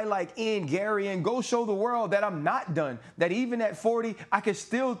guy like Ian Gary and go show the world that I'm not done, that even at 40, I can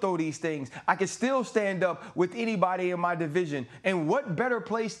still throw these things. I can still stand up with anybody in my division. And what better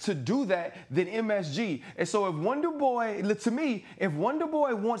place to do that than MSG? And so if Wonderboy, to me, if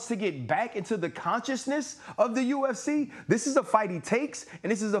Wonderboy wants to get back into the consciousness of the UFC, this is a fight he takes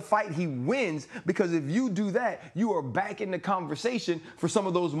and this is a fight he wins, because if you do that, you are back in the conversation for some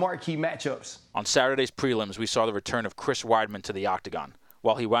of those marquee matchups. On Saturday's prelims, we saw the return of Chris Weidman to the octagon.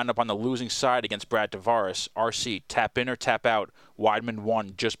 While he wound up on the losing side against Brad Tavares, RC, tap in or tap out, Weidman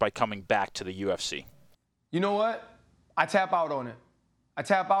won just by coming back to the UFC. You know what? I tap out on it. I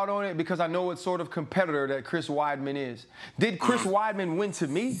tap out on it because I know what sort of competitor that Chris Weidman is. Did Chris Weidman win to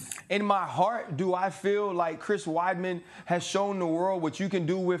me? In my heart, do I feel like Chris Weidman has shown the world what you can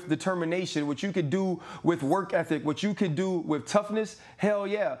do with determination, what you can do with work ethic, what you can do with toughness? Hell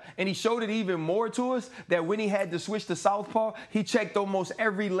yeah. And he showed it even more to us that when he had to switch to southpaw, he checked almost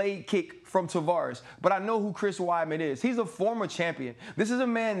every leg kick from Tavares. But I know who Chris Weidman is. He's a former champion. This is a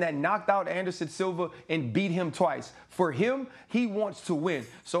man that knocked out Anderson Silva and beat him twice. For him, he wants to win.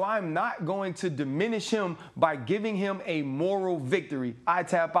 So I'm not going to diminish him by giving him a moral victory. I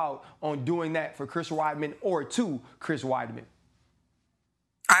tap out on doing that for Chris Weidman or to Chris Weidman.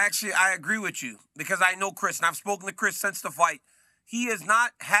 I agree with you because I know Chris, and I've spoken to Chris since the fight. He is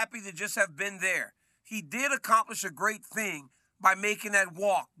not happy to just have been there. He did accomplish a great thing by making that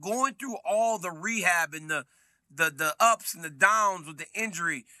walk, going through all the rehab and the ups and the downs with the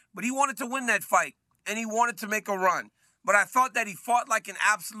injury. But he wanted to win that fight, and he wanted to make a run. But I thought that he fought like an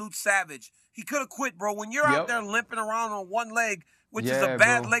absolute savage. He could have quit, bro. When you're out there limping around on one leg, which is a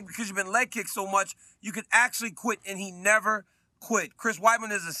bad leg because you've been leg kicked so much, you could actually quit, and he never quit. Chris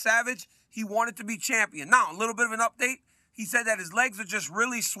Weidman is a savage. He wanted to be champion. Now, a little bit of an update. He said that his legs are just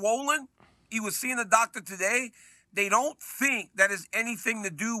really swollen. He was seeing a doctor today. They don't think that has anything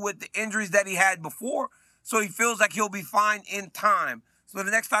to do with the injuries that he had before, so he feels like he'll be fine in time. So the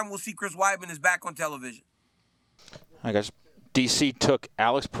next time we'll see Chris Weidman is back on television. I guess DC took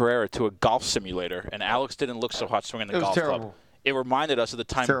Alex Pereira to a golf simulator, and Alex didn't look so hot swinging the golf club. It reminded us of the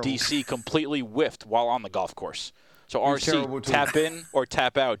time DC completely whiffed while on the golf course. So RC, tap in or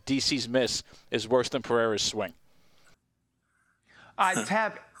tap out. DC's miss is worse than Pereira's swing. I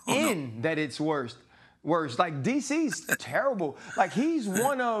tap in that it's worse. Like, DC's terrible. Like, he's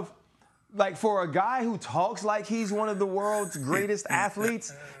one of, like, for a guy who talks like he's one of the world's greatest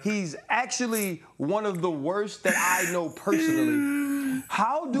athletes, he's actually one of the worst that I know personally.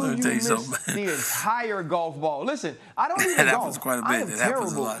 How do you miss the entire golf ball? Listen, I don't even golf. Quite a bit. I am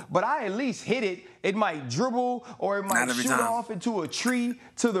terrible, but I at least hit it. It might dribble or it might shoot off into a tree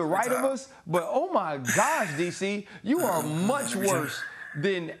to the right of us. But, oh, my gosh, DC, you are much worse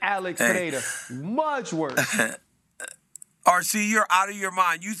than Alex Pereira. Much worse. RC, you're out of your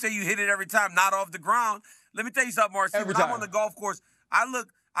mind. You say you hit it every time, not off the ground. Let me tell you something, RC. When I'm on the golf course, I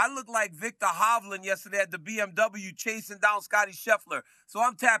look like Victor Hovland yesterday at the BMW chasing down Scotty Scheffler. So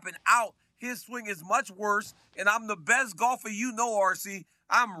I'm tapping out. His swing is much worse, and I'm the best golfer you know, RC.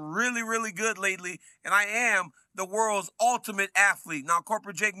 I'm really, really good lately, and I am the world's ultimate athlete. Now,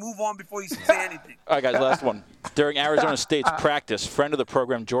 Corporate Jake, move on before you say anything. All right, guys, last one. During Arizona State's practice, friend of the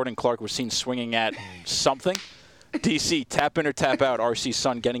program, Jordan Clark, was seen swinging at something. DC, tap in or tap out, RC's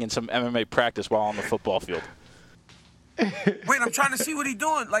son getting in some MMA practice while on the football field. Wait, I'm trying to see what he's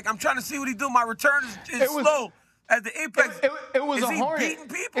doing. Like, I'm trying to see what he's doing. My return is slow. at the apex. It was is a he hornet. beating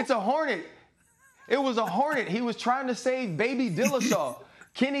people? It's a hornet. It was a hornet. He was trying to save baby Dillashaw.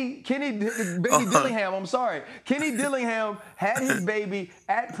 Baby Dillingham, I'm sorry. Kenny Dillingham had his baby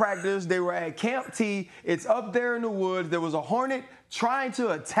at practice. They were at Camp T. It's up there in the woods. There was a hornet trying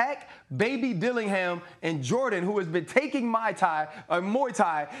to attack baby Dillingham, and Jordan, who has been taking Muay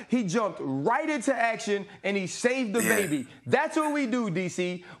Thai, he jumped right into action and he saved the baby. That's what we do,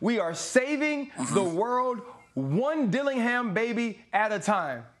 DC. We are saving the world one Dillingham baby at a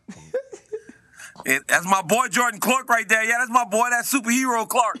time. That's my boy Jordan Clark right there. Yeah, that's my boy, that superhero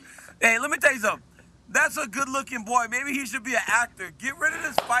Clark. Hey, let me tell you something. That's a good-looking boy. Maybe he should be an actor. Get rid of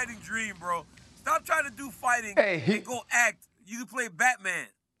this fighting dream, bro. Stop trying to do fighting and go act. You can play Batman.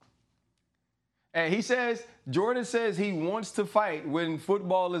 And Jordan says he wants to fight when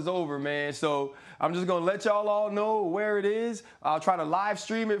football is over, man. So I'm just going to let y'all all know where it is. I'll try to live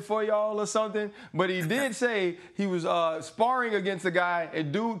stream it for y'all or something. But he did say he was sparring against a guy,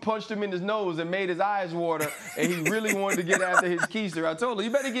 and dude punched him in his nose and made his eyes water, and he really wanted to get after his keister. I told him,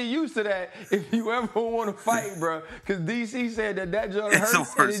 you better get used to that if you ever want to fight, bro. Because DC said that joint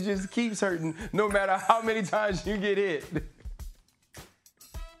hurts, and it just keeps hurting no matter how many times you get hit.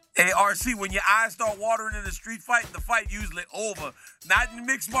 Hey, RC, when your eyes start watering in a street fight, the fight usually over. Not in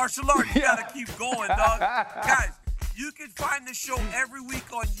mixed martial arts. You gotta keep going, dog. Guys, you can find the show every week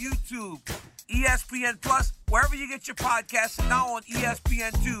on YouTube, ESPN Plus, wherever you get your podcasts, and now on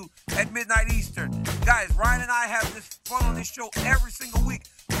ESPN2 at midnight Eastern. Guys, Ryan and I have this fun on this show every single week.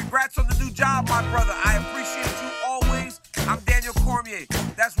 Congrats on the new job, my brother. I appreciate you always. I'm Daniel Cormier.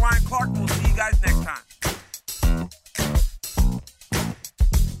 That's Ryan Clark.